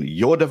between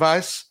your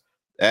device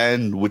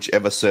and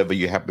whichever server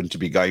you happen to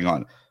be going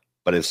on.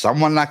 But if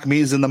someone like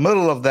me is in the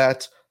middle of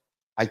that,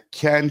 I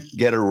can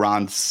get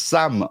around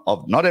some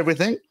of, not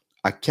everything,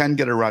 I can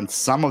get around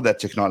some of that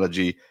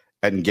technology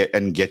and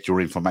get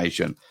your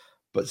information.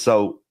 But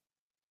so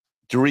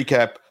to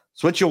recap,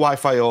 switch your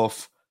Wi-Fi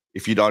off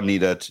if you don't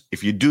need it.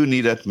 If you do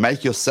need it,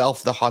 make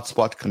yourself the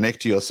hotspot,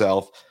 connect to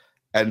yourself,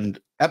 and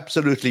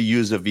absolutely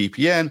use a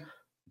VPN.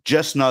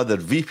 Just know that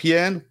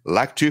VPN,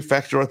 like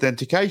two-factor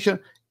authentication,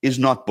 is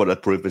not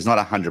bulletproof. It's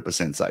not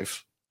 100%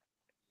 safe.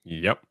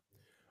 Yep.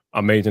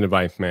 Amazing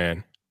advice,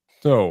 man.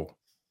 So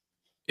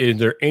is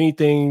there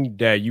anything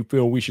that you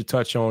feel we should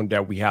touch on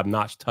that we have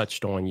not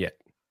touched on yet?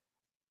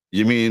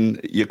 You mean,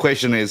 your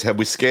question is, have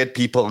we scared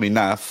people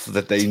enough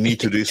that they need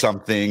to do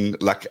something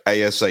like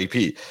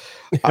ASAP?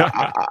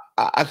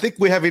 I think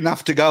we have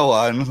enough to go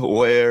on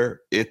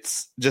where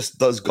it's just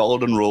those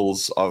golden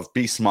rules of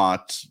be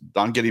smart,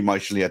 don't get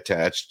emotionally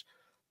attached.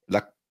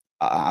 Like,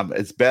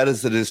 as bad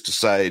as it is to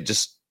say,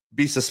 just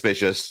be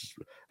suspicious,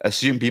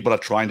 assume people are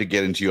trying to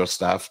get into your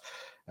stuff.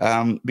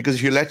 Because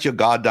if you let your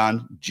guard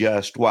down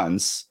just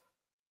once,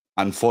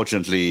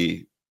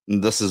 unfortunately,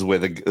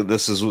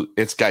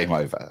 it's game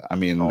over. I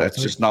mean,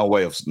 that's just no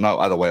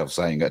other way of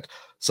saying it.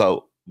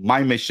 So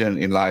my mission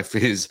in life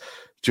is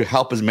to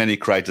help as many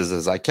creators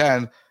as I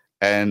can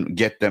and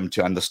get them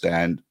to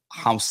understand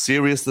how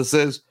serious this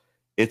is.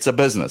 It's a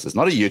business. It's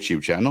not a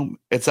YouTube channel.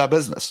 It's our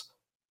business.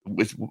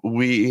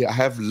 We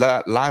have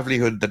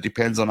livelihood that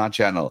depends on our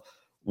channel.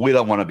 We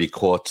don't want to be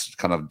caught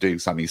kind of doing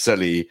something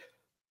silly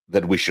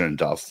that we shouldn't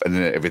have, and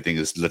then everything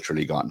is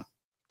literally gone.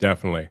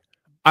 Definitely.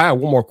 I have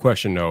one more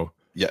question, though.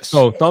 Yes.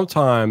 So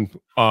sometimes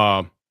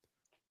I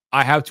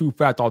have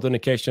two-factor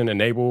authentication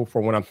enabled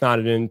for when I'm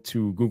signed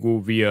into Google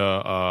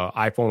via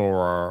iPhone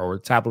or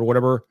tablet or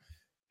whatever.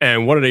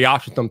 And one of the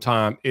options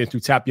sometimes is to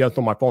tap yes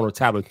on my phone or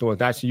tablet. So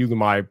it's actually using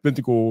my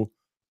physical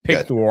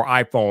Pixel or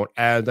iPhone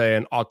as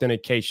an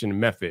authentication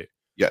method.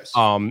 Yes.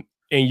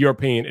 In your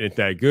opinion, is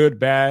that good,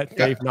 bad,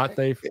 safe, not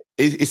safe?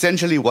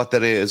 Essentially what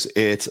that is,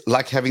 it's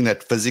like having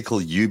that physical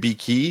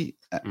YubiKey.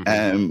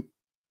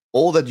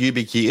 All that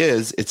YubiKey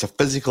is, it's a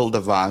physical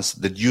device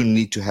that you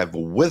need to have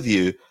with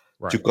you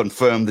to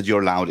confirm that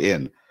you're allowed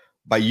in.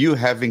 By you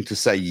having to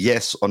say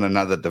yes on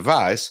another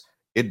device,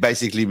 it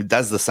basically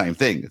does the same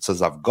thing. It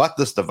says, I've got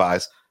this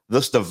device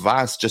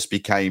just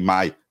became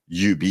my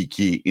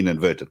YubiKey in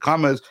inverted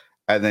commas,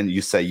 and then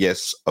you say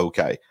yes,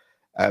 okay.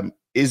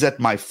 Is that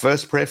my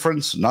first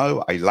preference?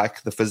 No, I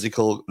like the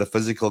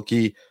physical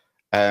key.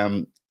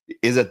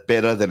 Is it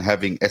better than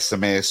having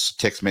SMS,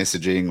 text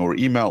messaging, or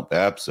email?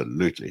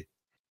 Absolutely.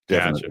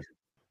 Definitely. Gotcha.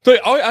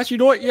 So, actually, you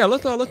know what? Yeah,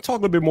 let's talk a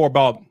little bit more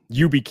about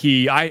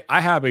YubiKey. I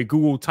have a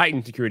Google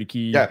Titan security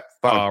key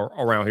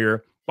around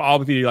here. But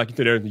obviously, like you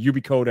said, there's the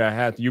YubiCode that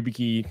has the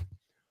YubiKey.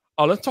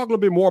 Let's talk a little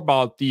bit more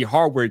about the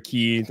hardware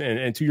keys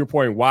and to your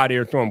point, why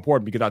they're so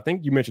important, because I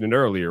think you mentioned it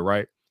earlier,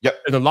 right? Yep.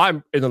 It's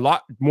a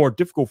lot more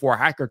difficult for a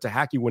hacker to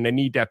hack you when they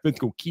need that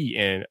physical key.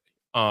 And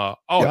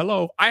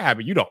hello, I have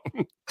it. You don't.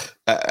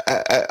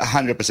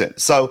 100%.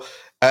 So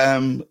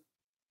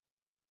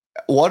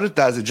what it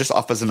does, it just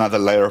offers another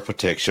layer of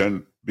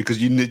protection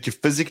because you need to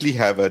physically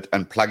have it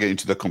and plug it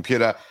into the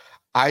computer.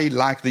 I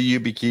like the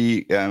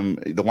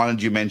YubiKey, the one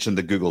that you mentioned,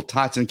 the Google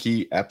Titan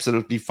key,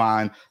 absolutely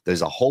fine.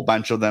 There's a whole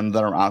bunch of them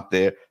that are out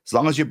there. As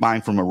long as you're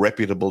buying from a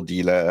reputable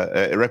dealer,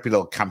 a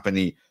reputable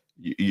company,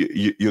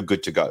 you're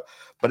good to go.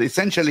 But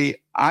essentially,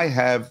 I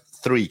have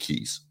 3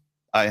 keys.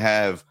 I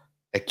have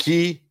a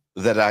key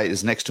that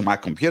is next to my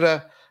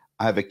computer.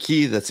 I have a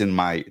key that's in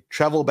my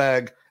travel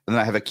bag, and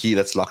then I have a key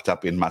that's locked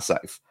up in my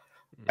safe.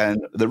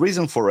 And the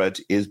reason for it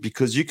is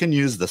because you can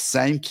use the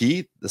same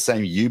key, the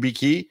same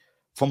YubiKey,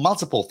 for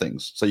multiple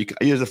things. So you can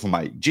use it for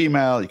my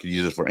Gmail, you can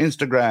use it for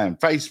Instagram,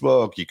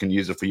 Facebook, you can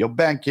use it for your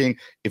banking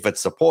if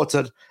it's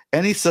supported.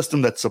 Any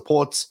system that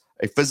supports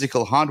a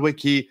physical hardware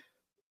key,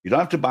 you don't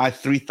have to buy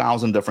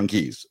 3,000 different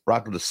keys,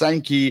 right? The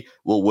same key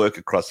will work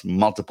across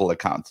multiple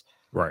accounts.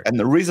 Right. And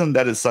the reason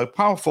that is so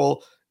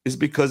powerful is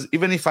because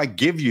even if I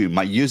give you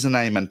my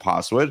username and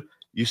password,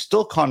 you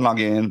still can't log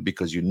in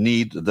because you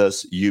need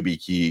this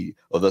YubiKey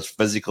or this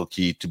physical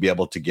key to be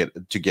able to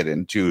get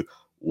into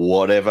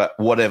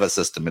whatever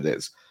system it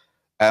is.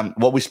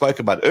 What we spoke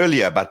about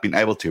earlier about being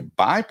able to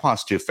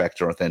bypass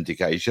two-factor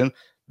authentication,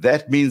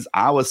 that means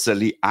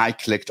I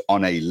clicked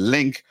on a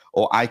link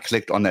or I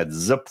clicked on that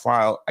zip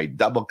file, I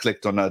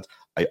double-clicked on it,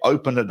 I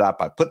opened it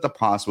up, I put the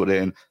password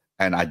in,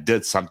 and I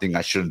did something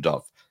I shouldn't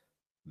have.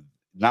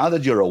 Now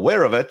that you're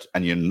aware of it,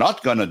 and you're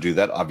not going to do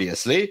that,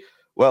 obviously,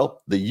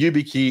 well, the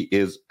YubiKey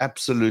is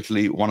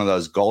absolutely one of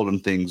those golden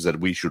things that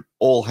we should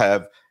all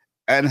have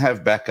and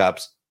have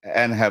backups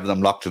and have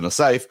them locked in a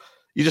safe.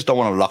 You just don't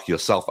want to lock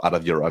yourself out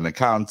of your own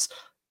accounts.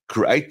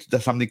 Create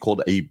something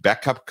called a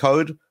backup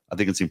code. I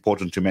think it's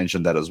important to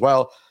mention that as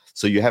well.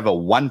 So you have a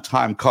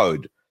one-time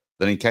code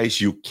that in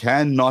case you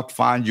cannot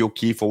find your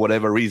key for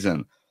whatever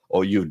reason,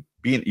 or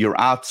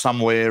you're out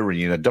somewhere and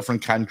you're in a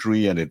different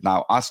country and it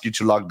now asks you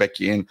to log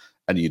back in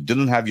and you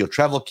didn't have your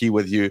travel key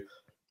with you,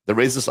 there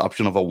is this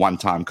option of a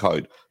one-time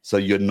code. So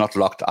you're not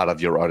locked out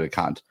of your own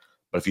account.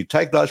 But if you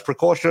take those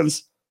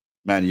precautions,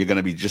 man, you're going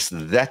to be just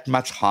that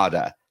much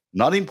harder.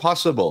 Not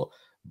impossible,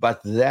 but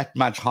that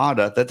much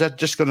harder that they're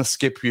just going to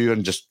skip you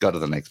and just go to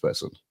the next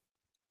person.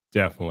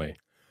 Definitely.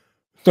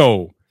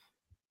 So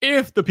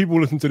if the people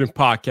listen to this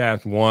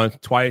podcast once,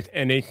 twice,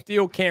 and they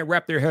still can't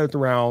wrap their heads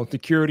around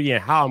security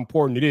and how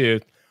important it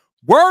is,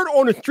 word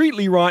on the street,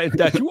 Leron, is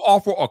that you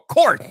offer a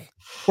course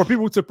for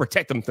people to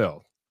protect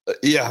themselves.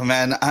 Yeah,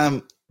 man.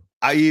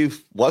 I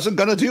wasn't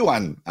going to do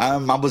one. I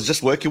was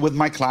just working with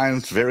my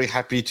clients, very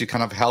happy to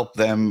kind of help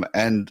them.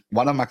 And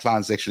one of my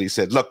clients actually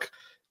said, look,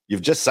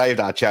 you've just saved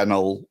our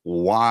channel.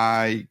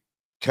 Why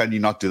can you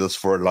not do this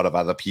for a lot of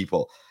other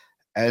people?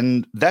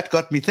 And that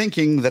got me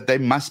thinking that there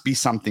must be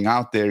something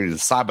out there in the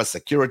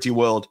cybersecurity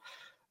world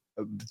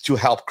to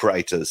help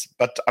creators.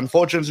 But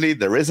unfortunately,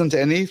 there isn't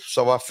any.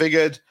 So I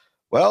figured,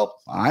 well,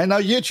 I know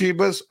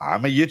YouTubers.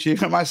 I'm a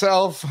YouTuber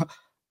myself.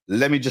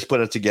 Let me just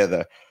put it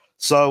together.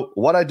 So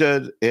what I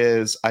did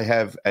is I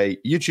have a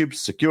YouTube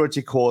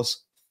security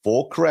course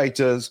for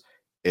creators.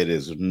 It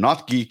is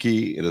not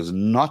geeky. It is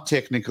not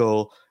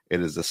technical.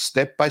 It is a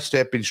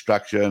step-by-step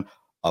instruction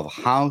of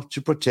how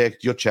to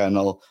protect your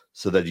channel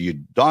so that you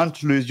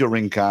don't lose your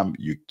income,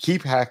 you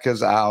keep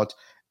hackers out,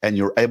 and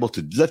you're able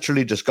to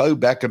literally just go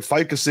back and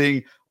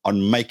focusing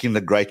on making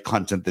the great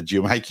content that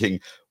you're making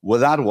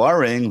without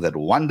worrying that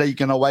one day you're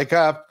going to wake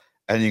up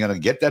and you're going to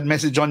get that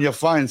message on your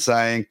phone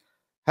saying,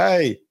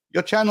 hey,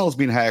 your channel's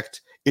been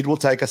hacked. It will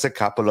take us a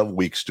couple of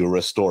weeks to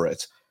restore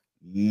it.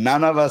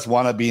 None of us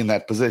want to be in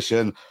that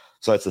position.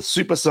 So it's a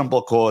super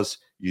simple course.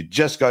 You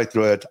just go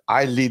through it.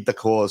 I lead the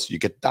course. You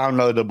get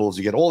downloadables.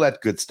 You get all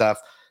that good stuff.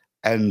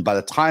 And by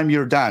the time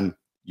you're done,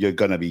 you're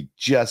going to be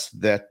just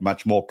that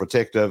much more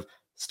protective,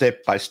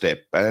 step by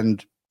step,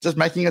 and just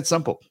making it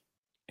simple.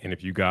 And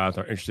if you guys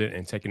are interested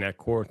in taking that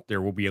course,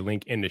 there will be a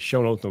link in the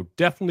show notes. So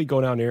definitely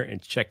go down there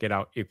and check it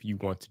out if you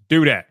want to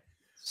do that.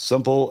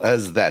 Simple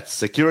as that.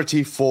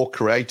 Security for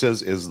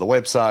Creators is the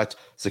website.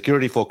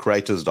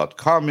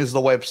 securityforcreators.com is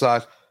the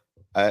website.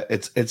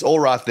 It's all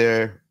right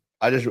there.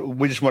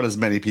 We just want as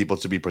many people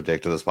to be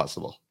protected as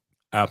possible.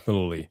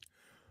 Absolutely.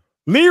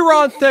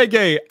 Liron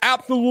Sege,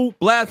 absolute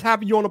blast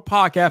having you on the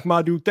podcast,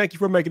 my dude. Thank you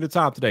for making the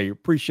time today.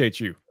 Appreciate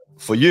you.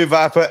 For you,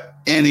 Viper,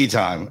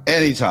 anytime.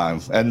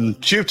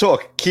 And Tube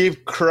Talk,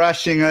 keep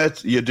crushing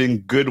it. You're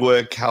doing good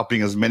work,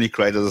 helping as many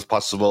creators as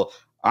possible.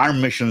 Our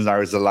missions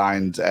are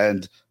aligned.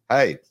 And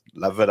hey,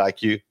 love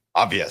vidIQ,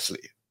 obviously.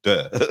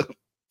 Duh.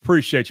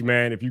 Appreciate you,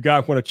 man. If you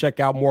guys want to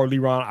check out more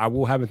Liron, I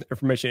will have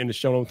information in the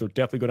show notes. So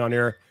definitely go down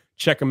there,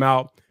 check him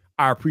out.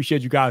 I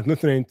appreciate you guys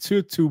listening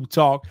to Tube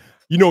Talk.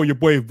 You know your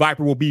boy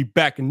Viper will be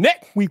back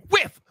next week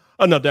with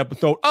another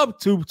episode of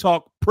Tube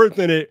Talk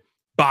presented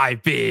by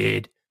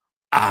vidIQ.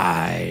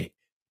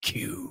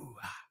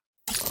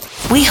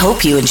 We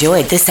hope you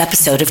enjoyed this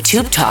episode of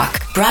Tube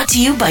Talk, brought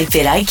to you by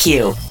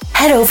vidIQ.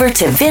 Head over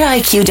to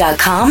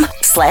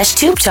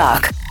vidiq.com/Tube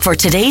Talk for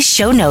today's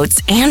show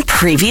notes and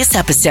previous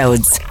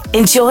episodes.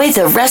 Enjoy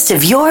the rest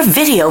of your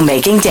video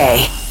making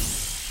day.